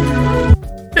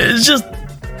 It's just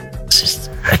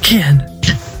again.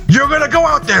 You're gonna go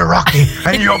out there, Rocky,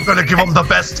 and you're gonna give them the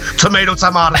best tomato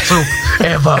soup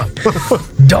ever.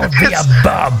 Don't be a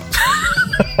bum.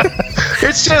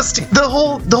 It's just the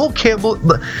whole Campbell.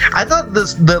 I thought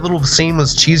that little scene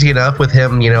was cheesy enough with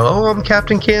him, you know. Oh, I'm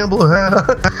Captain Campbell,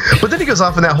 but then he goes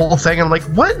off in that whole thing. And I'm like,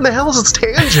 what in the hell is this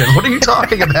tangent? What are you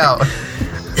talking about?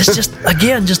 It's just,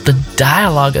 again, just the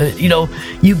dialogue. You know,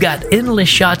 you got endless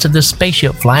shots of this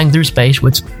spaceship flying through space,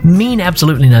 which mean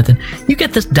absolutely nothing. You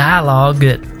get this dialogue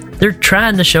that they're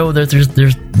trying to show that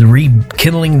there's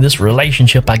rekindling this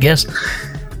relationship, I guess.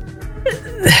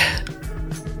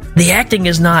 The acting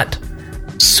is not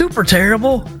super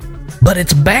terrible, but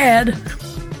it's bad.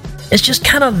 It's just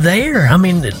kind of there. I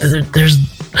mean, there's...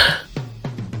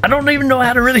 I don't even know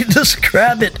how to really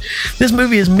describe it. This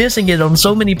movie is missing it on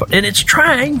so many parts, and it's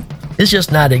trying. It's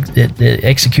just not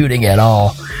executing at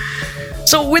all.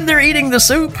 So when they're eating the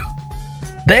soup,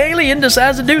 the alien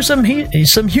decides to do some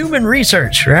human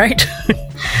research, right?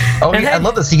 Oh, yeah, I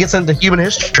love this. He gets into human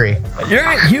history. You're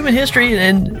right, human history,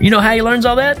 and you know how he learns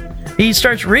all that? He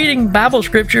starts reading Bible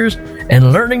scriptures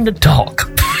and learning to talk.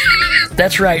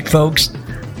 That's right, folks.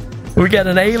 We got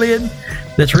an alien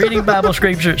that's reading Bible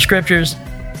scriptures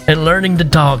and learning to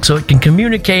talk so it can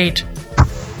communicate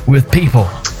with people.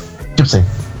 Gypsy.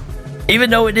 Even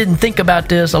though it didn't think about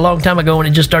this a long time ago and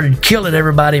it just started killing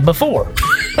everybody before.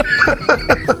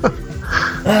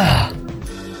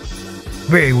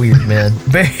 Very weird, man.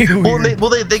 Very weird. Well,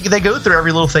 they go through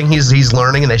every little thing he's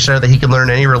learning, and they show that he can learn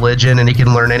any religion and he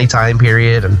can learn any time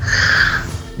period, and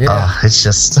it's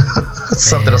just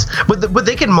something else. But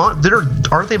they can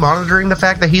aren't they monitoring the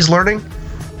fact that he's learning?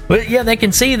 Well, yeah, they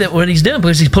can see that what he's doing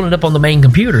because he's pulling it up on the main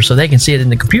computer, so they can see it in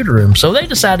the computer room. So they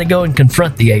decide to go and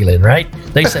confront the alien, right?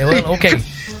 They say, well, okay.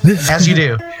 As you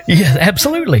do. Yeah,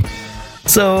 absolutely.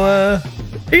 So,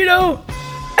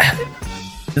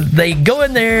 they go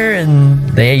in there and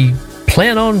they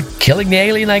plan on killing the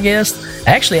alien, I guess.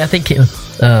 Actually, I think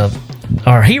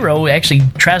our hero actually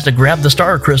tries to grab the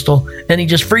star crystal and he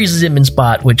just freezes him in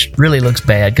spot, which really looks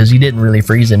bad because he didn't really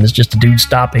freeze him. It's just a dude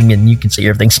stopping and you can see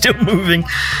everything still moving.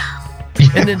 Yeah.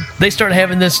 And then they start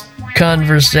having this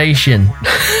conversation.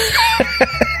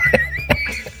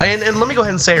 And let me go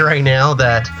ahead and say right now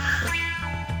that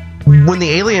when the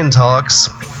alien talks,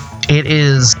 it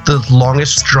is the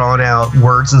longest drawn out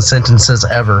words and sentences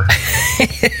ever.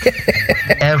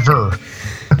 Ever.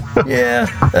 Yeah,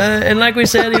 and like we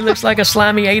said, he looks like a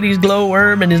slimy 80s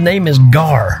glowworm, and his name is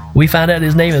Gar. We find out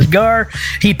his name is Gar.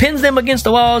 He pins them against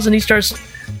the walls, and he starts,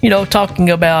 talking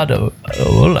about,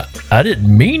 well, I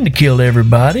didn't mean to kill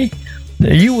everybody.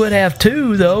 You would have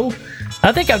too, though.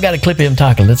 I think I've got a clip of him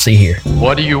talking. Let's see here.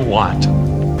 What do you want?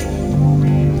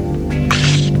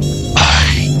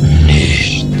 I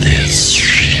need this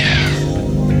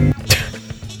ship.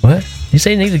 What? You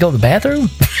say you need to go to the bathroom?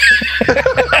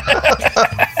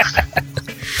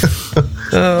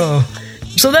 Oh,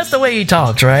 so that's the way he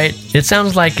talks, right? It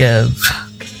sounds like a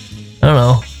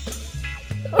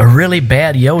really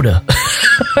bad Yoda.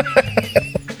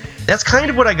 That's kind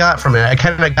of what I got from it. I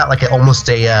kind of got almost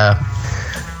a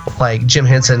like Jim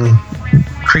Henson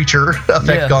creature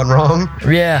effect gone wrong.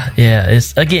 Yeah.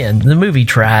 It's again, the movie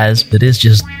tries, but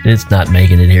it's not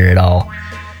making it here at all.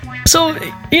 So,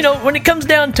 when it comes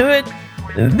down to it,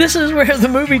 this is where the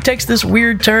movie takes this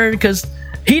weird turn because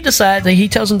he decides that he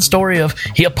tells them the story of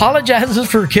he apologizes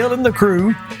for killing the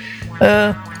crew.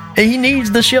 He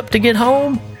needs the ship to get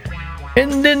home,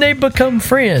 and then they become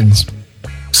friends.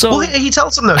 So he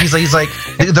tells them though he's like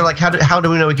they're like how do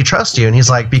we know we can trust you? And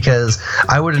he's like, because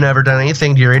I would have never done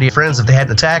anything to your idiot friends if they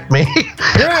hadn't attacked me.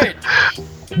 Right.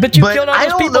 But you killed all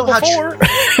those people before.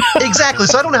 Exactly.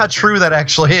 So I don't know how true that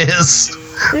actually is.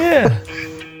 Yeah.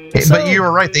 But you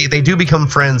were right. They do become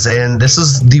friends, and this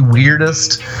is the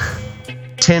weirdest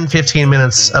 10-15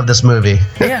 minutes of this movie.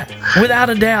 Yeah, without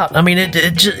a doubt. I mean,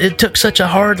 it took such a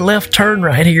hard left turn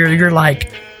right here. You're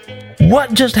like,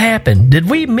 what just happened? Did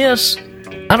we miss,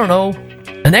 I don't know,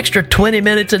 an extra 20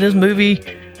 minutes in this movie?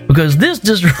 Because this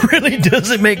just really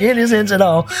doesn't make any sense at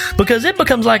all. Because it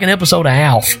becomes like an episode of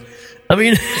Alf. I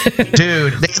mean,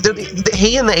 dude,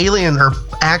 he and the alien are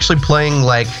actually playing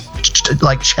like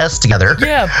chess together.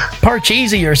 Yeah,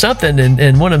 Parcheesi or something,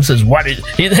 and one of them says,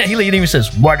 the alien even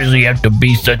says, why does he have to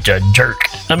be such a jerk?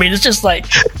 I mean, it's just like,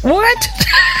 what?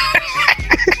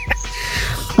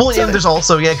 Well, and there's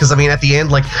also, because I mean, at the end,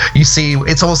 like, you see,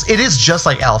 it is just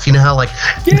like Alf. You know how, like,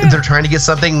 they're trying to get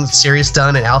something serious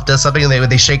done, and Alf does something,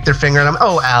 and they shake their finger, and I'm,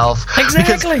 oh, Alf.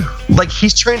 Exactly. Because, like,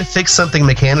 he's trying to fix something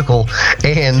mechanical,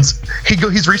 and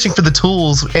he's reaching for the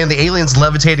tools, and the alien's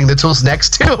levitating the tools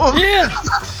next to him. Yeah.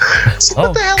 So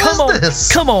what the hell is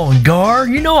this? Come on, Gar.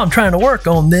 You know I'm trying to work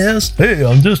on this. Hey,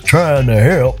 I'm just trying to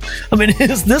help. I mean,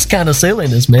 it's this kind of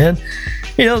silliness, man.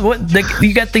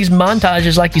 You got these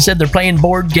montages, like you said, they're playing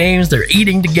board games, they're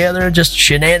eating together, just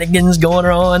shenanigans going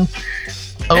on.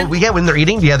 When they're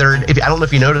eating together, I don't know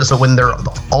if you noticed, but when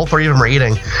all three of them are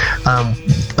eating,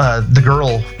 the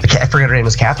girl, I forget her name,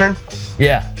 is Catherine?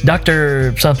 Yeah,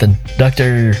 Dr. something.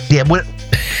 Dr. Yeah,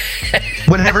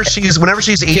 whenever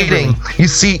she's eating, you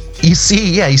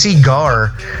see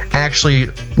Gar actually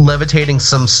levitating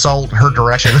some salt her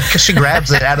direction because she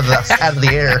grabs it out of the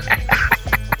air.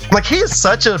 Like, he is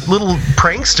such a little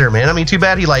prankster, man. I mean, too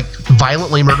bad he, like,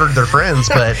 violently murdered their friends,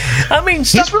 but... I mean,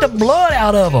 sucked the blood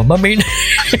out of them. I mean...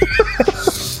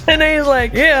 And then he's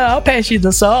like, yeah, I'll pass you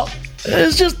the salt.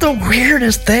 It's just the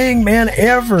weirdest thing, man,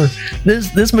 ever.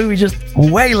 This movie just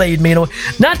waylaid me.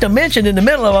 Not to mention, in the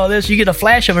middle of all this, you get a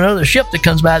flash of another ship that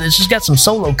comes by that's just got some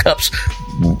Solo cups,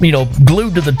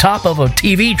 glued to the top of a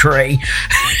TV tray.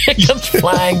 It comes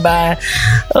flying by.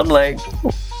 I'm like,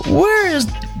 where's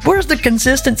the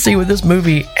consistency with this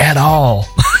movie at all?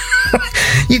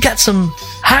 You got some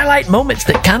highlight moments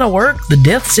that kind of work. The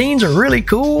death scenes are really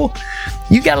cool.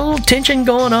 You got a little tension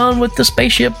going on with the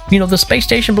spaceship, the space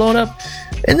station blowing up,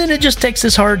 and then it just takes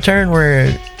this hard turn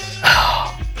where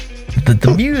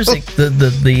the music,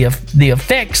 the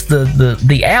effects,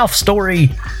 the Alf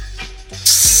story,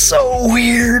 so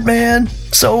weird, man,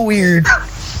 so weird.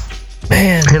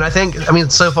 Man. And I mean,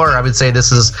 so far, I would say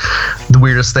this is the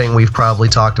weirdest thing we've probably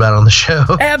talked about on the show.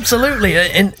 Absolutely.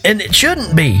 And it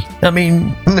shouldn't be. I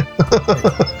mean,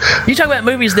 you talk about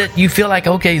movies that you feel like,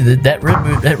 okay,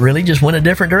 that really just went a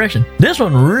different direction. This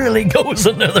one really goes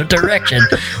another direction,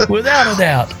 without a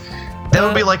doubt. That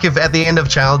would be like if at the end of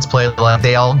Child's Play, like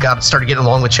they all started getting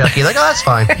along with Chucky. Like, oh, that's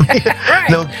fine. Right.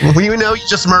 No, you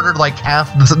just murdered like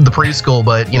half the preschool,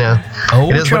 but it is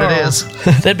Charles. what it is.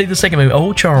 That'd be the second movie.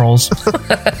 Oh, Charles.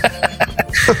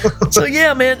 So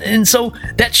yeah, man, and so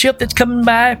that ship that's coming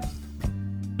by,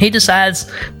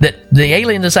 the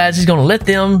alien decides he's going to let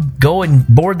them go and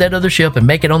board that other ship and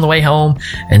make it on the way home,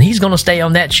 and he's going to stay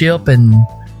on that ship and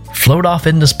float off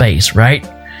into space, right?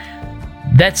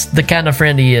 That's the kind of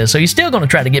friend he is. So he's still going to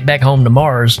try to get back home to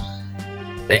Mars.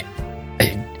 I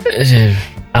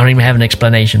don't even have an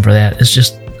explanation for that. It's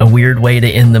just a weird way to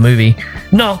end the movie.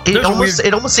 No, it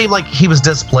almost seemed like he was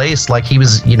displaced. Like he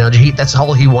was, that's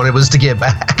all he wanted was to get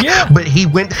back. Yeah. But he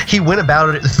went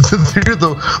about it through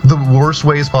the worst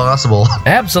ways possible.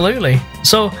 Absolutely.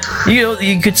 So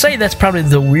you could say that's probably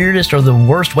the weirdest or the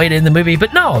worst way to end the movie.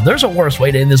 But no, there's a worse way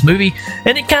to end this movie,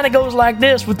 and it kind of goes like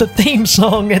this with the theme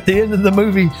song at the end of the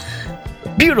movie.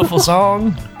 Beautiful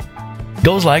song.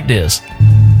 Goes like this.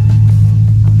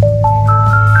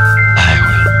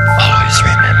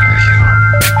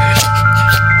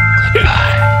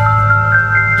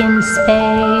 In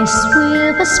space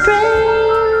with a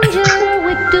stranger,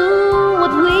 we do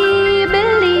what we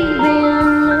believe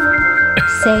in.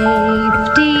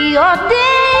 Safety or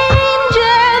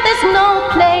danger, there's no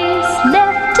place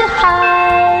left to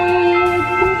hide.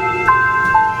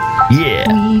 Yeah.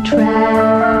 We travel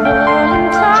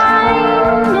in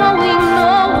time, knowing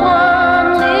no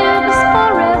one lives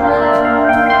forever.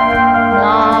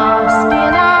 Lost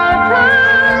in our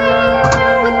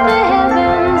pride, with the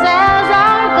heavens as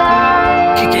our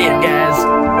guide. Kick in, guys.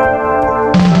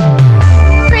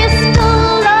 Crystal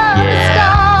of the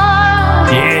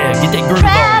star. Yeah, get that groove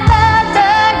on.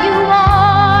 Traveler you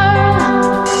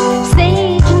are.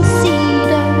 Sage and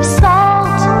cedar,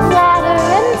 salt, water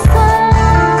and sun.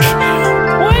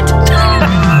 What?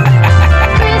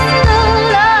 Crystal of the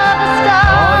star.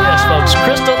 Oh, yes, folks.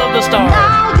 Crystal of the Star.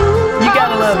 You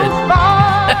gotta love it.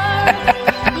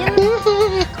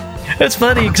 It's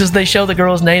funny because they show the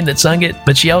girl's name that sung it,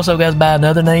 but she also goes by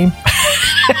another name.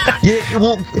 Yeah,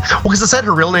 well, because it said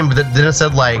her real name, but then it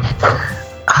said like,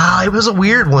 it was a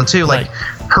weird one too. Like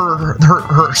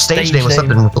her stage name was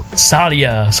something.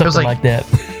 Sadia, something like that.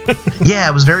 Yeah,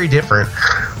 it was very different.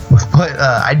 But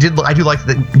I do like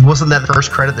that. Wasn't that the first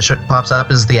credit that pops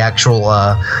up is the actual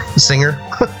singer?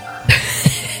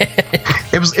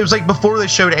 It was like before they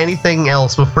showed anything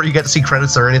else, before you got to see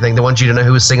credits or anything, they want you to know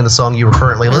who was singing the song you were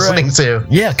currently listening to.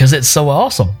 Yeah, because it's so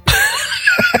awesome.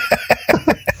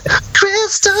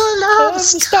 Crystal of the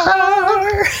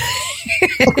star.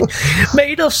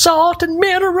 Made of salt and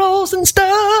minerals and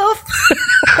stuff.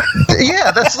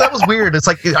 Yeah, that was weird. It's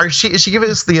like, is she giving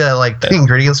us the the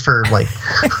ingredients for like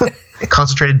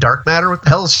concentrated dark matter? What the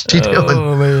hell is she doing?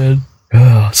 Oh man.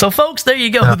 So folks, there you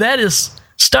go. That is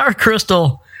Star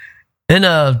Crystal in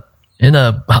a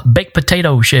baked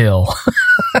potato shell.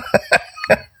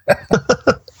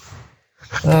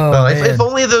 If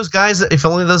only those guys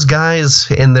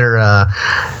in their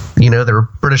their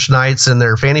British Knights and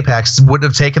their fanny packs would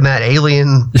have taken that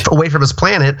alien away from his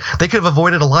planet, they could have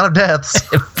avoided a lot of deaths.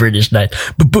 British Knights.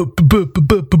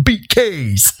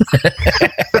 BKs.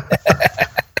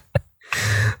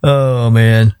 Oh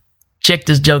man. Check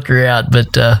this Joker out,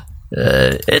 but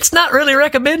it's not really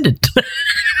recommended.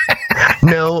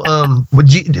 No,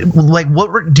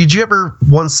 did you ever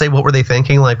once say what were they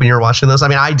thinking like when you were watching this? I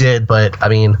mean, I did, but I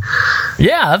mean,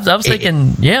 yeah, I was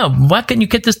thinking, why couldn't you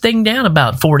cut this thing down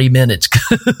about 40 minutes?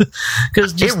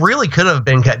 Because it really could have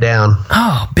been cut down.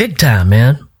 Oh, big time,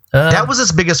 man. That was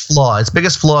its biggest flaw. Its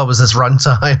biggest flaw was its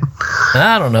runtime.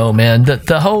 I don't know, man.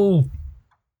 The whole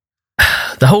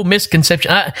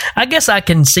misconception. I guess I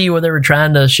can see where they were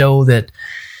trying to show that,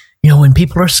 when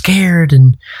people are scared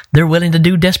and they're willing to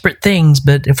do desperate things,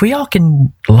 but if we all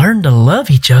can learn to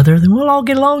love each other, then we'll all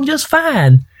get along just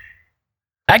fine.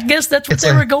 I guess that's what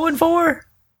they were going for.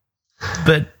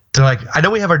 But they're like, I know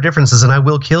we have our differences and I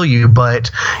will kill you, but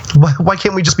why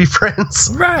can't we just be friends?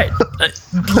 Right.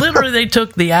 Literally, they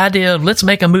took the idea of let's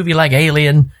make a movie like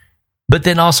Alien, but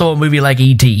then also a movie like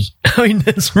E.T. I mean,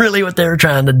 that's really what they were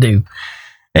trying to do.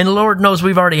 And Lord knows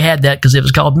we've already had that because it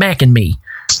was called Mac and Me.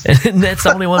 And that's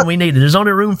the only one we needed. There's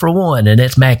only room for one, and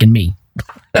that's Mac and Me.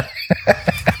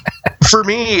 For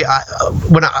me,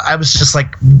 when I was just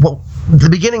like, well, the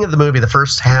beginning of the movie, the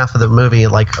first half of the movie,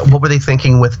 like, what were they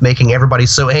thinking with making everybody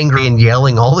so angry and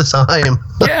yelling all the time?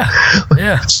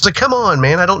 Yeah. It's like, come on,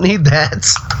 man, I don't need that.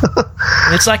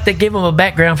 It's like they give them a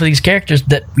background for these characters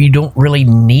that we don't really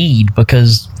need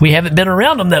because we haven't been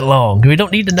around them that long. We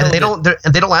don't need to know. And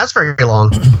they don't last very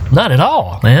long. Not at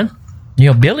all, man.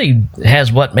 Billy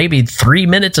has maybe 3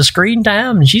 minutes of screen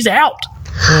time, and she's out.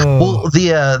 Well,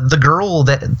 the girl,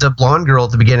 the blonde girl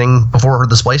at the beginning, before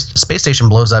the space station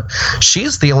blows up,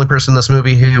 she's the only person in this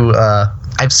movie who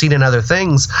I've seen in other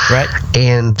things. Right.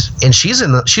 And she's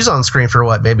on screen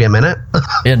for maybe a minute.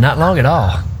 Yeah, not long at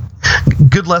all.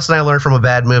 Good lesson I learned from a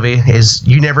bad movie is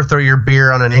you never throw your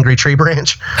beer on an angry tree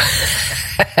branch.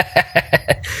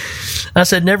 I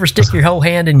said, never stick your whole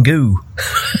hand in goo.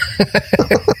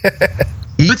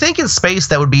 You would think in space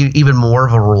that would be even more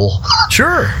of a rule.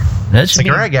 Sure. That's like,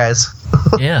 all right, guys.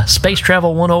 Yeah, Space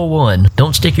Travel 101.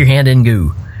 Don't stick your hand in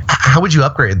goo. How would you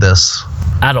upgrade this?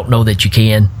 I don't know that you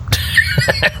can.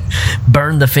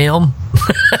 Burn the film.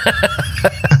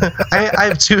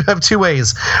 I have two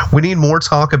ways. We need more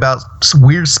talk about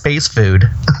weird space food.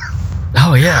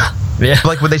 Oh, yeah. Yeah.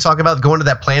 Like when they talk about going to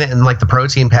that planet and like the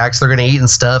protein packs they're going to eat and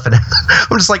stuff. And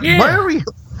I'm just like, why are we...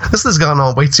 This has gone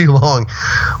on way too long.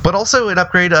 But also an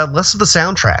upgrade, less of the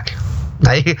soundtrack.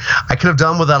 I could have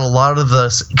done without a lot of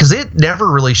the... Because it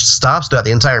never really stops throughout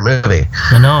the entire movie.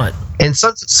 I know it. And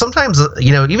sometimes,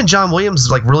 even John Williams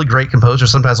is like really great composer.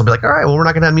 Sometimes will be like, all right, well, we're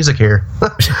not going to have music here.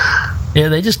 Yeah,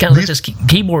 they just kind of let this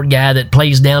keyboard guy that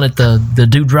plays down at the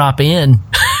Dewdrop Inn,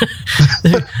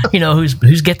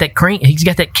 who's got that crank. He's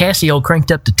got that Casio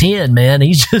cranked up to 10, man.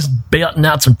 He's just belting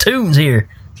out some tunes here.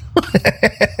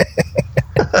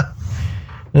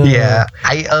 Yeah,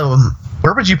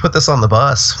 where would you put this on the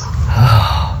bus?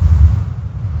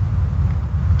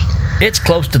 It's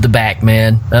close to the back,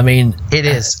 man. I mean, it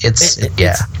is.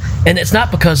 And it's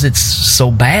not because it's so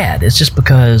bad. It's just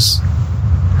because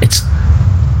it's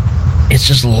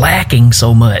just lacking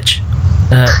so much.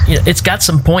 It's got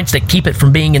some points that keep it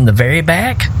from being in the very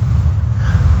back,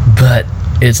 but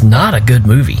it's not a good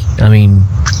movie. I mean,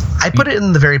 I put it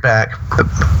in the very back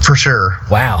for sure.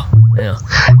 Wow. Yeah.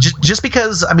 Just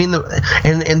because, I mean,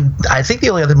 and I think the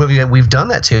only other movie that we've done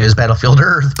that to is Battlefield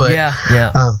Earth. But yeah.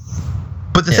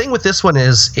 But the thing with this one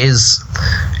is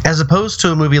as opposed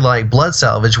to a movie like Blood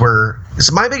Salvage, where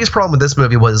my biggest problem with this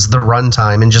movie was the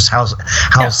runtime and just how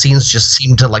scenes just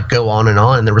seemed to like go on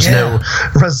and there was no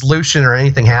resolution or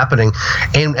anything happening.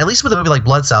 And at least with a movie like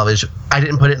Blood Salvage, I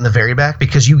didn't put it in the very back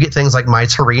because you get things like My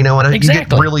Torino and you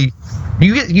get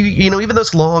even though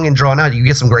it's long and drawn out, you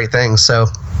get some great things. So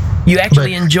you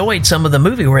actually enjoyed some of the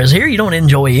movie, whereas here you don't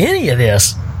enjoy any of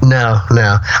this. No.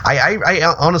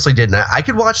 I honestly didn't. I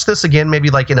could watch this again, maybe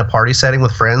like in a party setting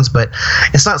with friends, but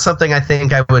it's not something I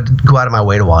think I would go out of my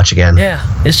way to watch again. Yeah,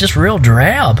 it's just real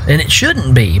drab, and it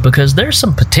shouldn't be because there's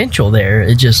some potential there.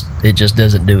 It just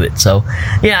doesn't do it. So,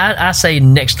 yeah, I say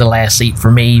next to last seat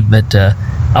for me, but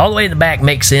all the way in the back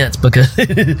makes sense because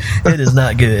it is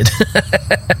not good.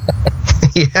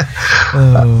 Yeah.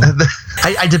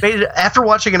 I debated after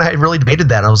watching it. I really debated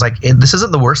that. I was like, this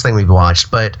isn't the worst thing we've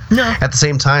watched, but at the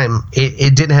same time,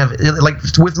 it didn't have like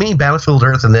with me, Battlefield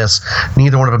Earth and this.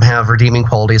 Neither one of them have redeeming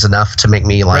qualities enough to make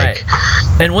me like.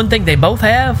 Right. And one thing they both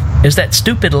have is that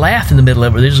stupid laugh in the middle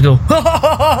of it. They just go,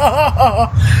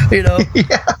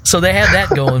 Yeah. So they have that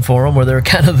going for them, where they're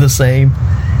kind of the same.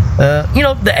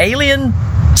 The alien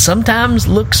sometimes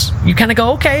looks, you kind of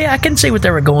go, okay, I can see what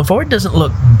they were going for. It doesn't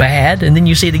look bad. And then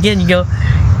you see it again, you go,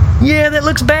 yeah, that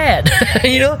looks bad.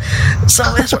 So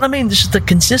that's what I mean. Just the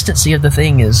consistency of the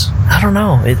thing is, I don't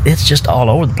know. It's just all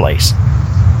over the place.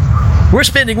 We're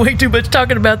spending way too much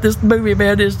talking about this movie,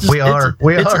 man. It's just, we are.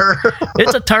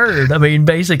 It's a turd. I mean,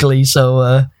 basically.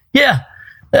 So, yeah.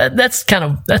 That's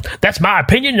my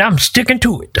opinion, and I'm sticking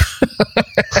to it.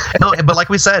 No, but like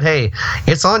we said, hey,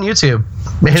 it's on YouTube.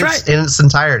 That's right. In its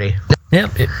entirety.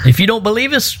 Yep. If you don't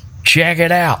believe us, check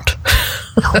it out.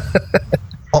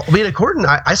 I mean, according,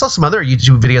 I saw some other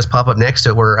YouTube videos pop up next to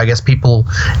it where I guess people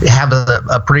have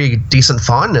a pretty decent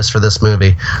fondness for this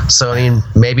movie. So, I mean,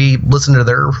 maybe listen to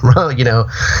their,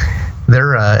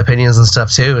 their opinions and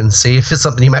stuff too, and see if it's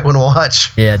something you might want to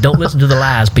watch. Yeah, don't listen to the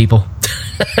lies, people.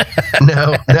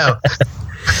 No.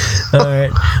 All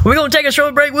right. We're going to take a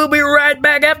short break. We'll be right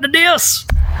back after this.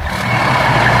 Get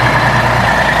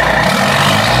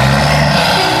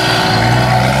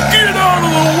out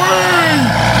of the way!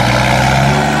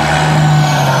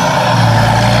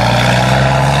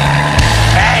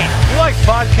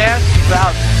 Podcasts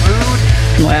about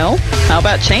food? Well, how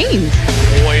about chains?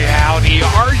 Boy, howdy,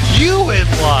 are you in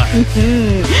luck?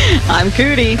 I'm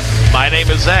Cootie. My name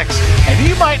is X, and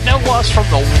you might know us from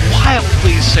the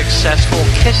wildly successful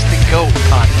Kiss the Goat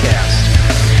podcast.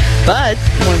 But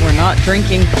when we're not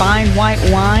drinking fine white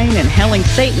wine and helling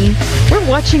Satan, we're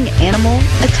watching animal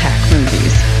attack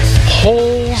movies.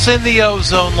 Holes in the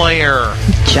ozone layer.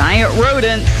 Giant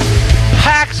rodents.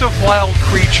 Packs of wild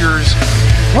creatures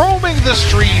roaming the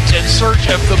streets in search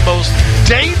of the most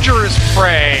dangerous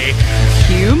prey.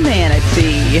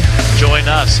 Humanity. Join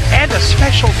us and a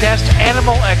special guest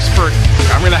animal expert.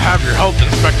 I'm going to have your help,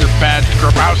 Inspector Bad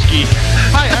Grabowski.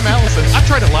 Hi, I'm Allison. I've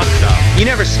tried a lot of stuff. You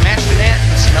never smashed an ant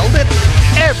and smelled it?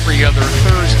 Every other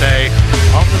Thursday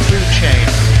on the food chain,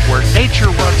 where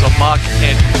nature runs amok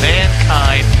and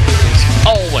mankind is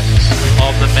always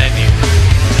on the menu.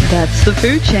 That's The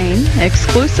Food Chain,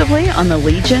 exclusively on the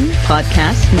Legion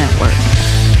Podcast Network.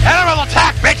 Animal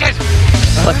attack, bitches!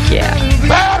 Fuck yeah.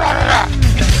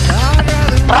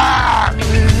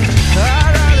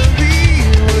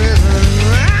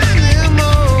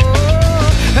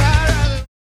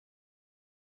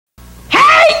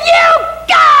 Hey, you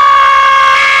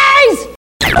guys!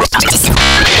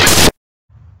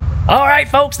 All right,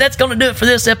 folks, that's going to do it for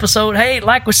this episode. Hey,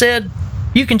 like we said,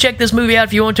 you can check this movie out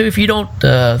if you want to, if you don't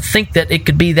think that it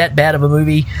could be that bad of a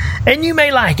movie, and you may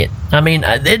like it. I mean,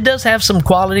 it does have some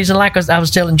qualities, and like I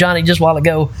was telling Johnny just a while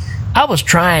ago, I was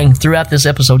trying throughout this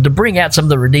episode to bring out some of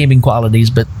the redeeming qualities,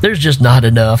 but there's just not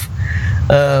enough.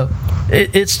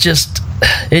 It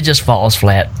just falls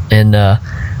flat, and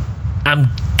I'm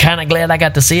kind of glad I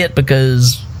got to see it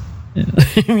because,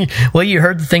 well, you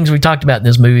heard the things we talked about in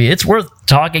this movie. It's worth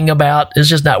talking about. It's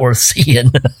just not worth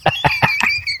seeing.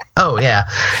 Oh yeah,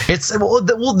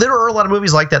 there are a lot of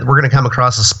movies like that we're going to come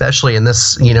across, especially in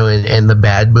this, in the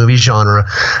bad movie genre,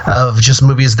 of just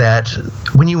movies that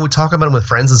when you would talk about them with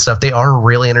friends and stuff, they are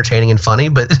really entertaining and funny,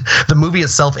 but the movie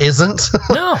itself isn't.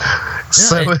 No,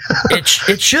 so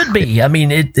it should be. I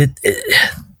mean, it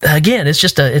again, it's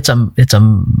just it's a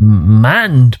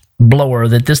mind blower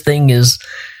that this thing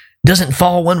doesn't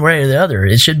fall one way or the other.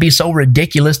 It should be so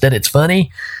ridiculous that it's funny,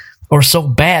 or so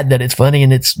bad that it's funny,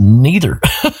 and it's neither.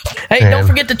 Hey, don't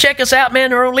forget to check us out,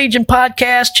 man. Our own Legion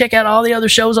podcast. Check out all the other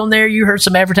shows on there. You heard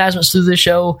some advertisements through this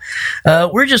show.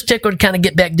 We're just tickled to kind of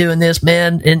get back doing this,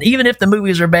 man. And even if the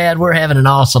movies are bad, we're having an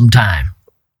awesome time.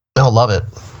 I love it.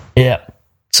 Yeah.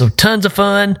 So tons of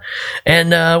fun.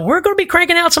 And we're going to be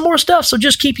cranking out some more stuff. So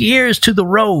just keep your ears to the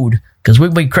road, because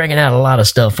we'll be cranking out a lot of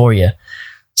stuff for you.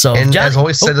 So, and Johnny, as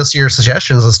always, send us your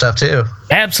suggestions and stuff too.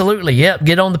 Absolutely. Yep.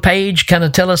 Get on the page, kind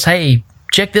of tell us, hey,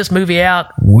 check this movie out.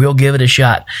 We'll give it a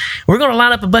shot. We're going to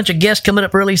line up a bunch of guests coming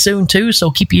up really soon too,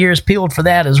 so keep your ears peeled for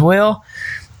that as well.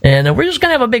 And we're just going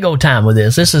to have a big old time with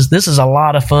this. This is a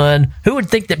lot of fun. Who would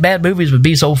think that bad movies would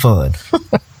be so fun?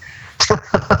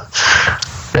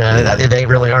 Yeah, they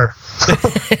really are.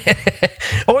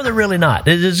 Or they're really not.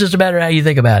 It's just a matter of how you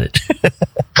think about it.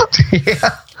 Yeah.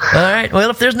 All right. Well,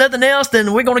 if there's nothing else,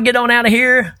 then we're going to get on out of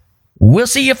here. We'll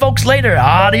see you folks later.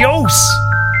 Adios.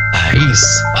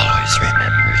 Peace. Always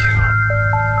remember you.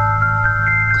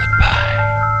 Goodbye.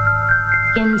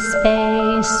 In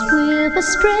space with a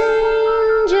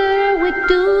stranger, we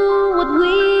do what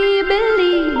we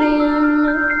believe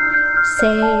in.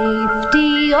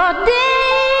 Safety or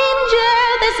danger,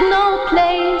 there's no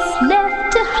place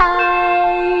left to hide.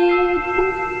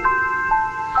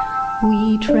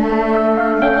 We try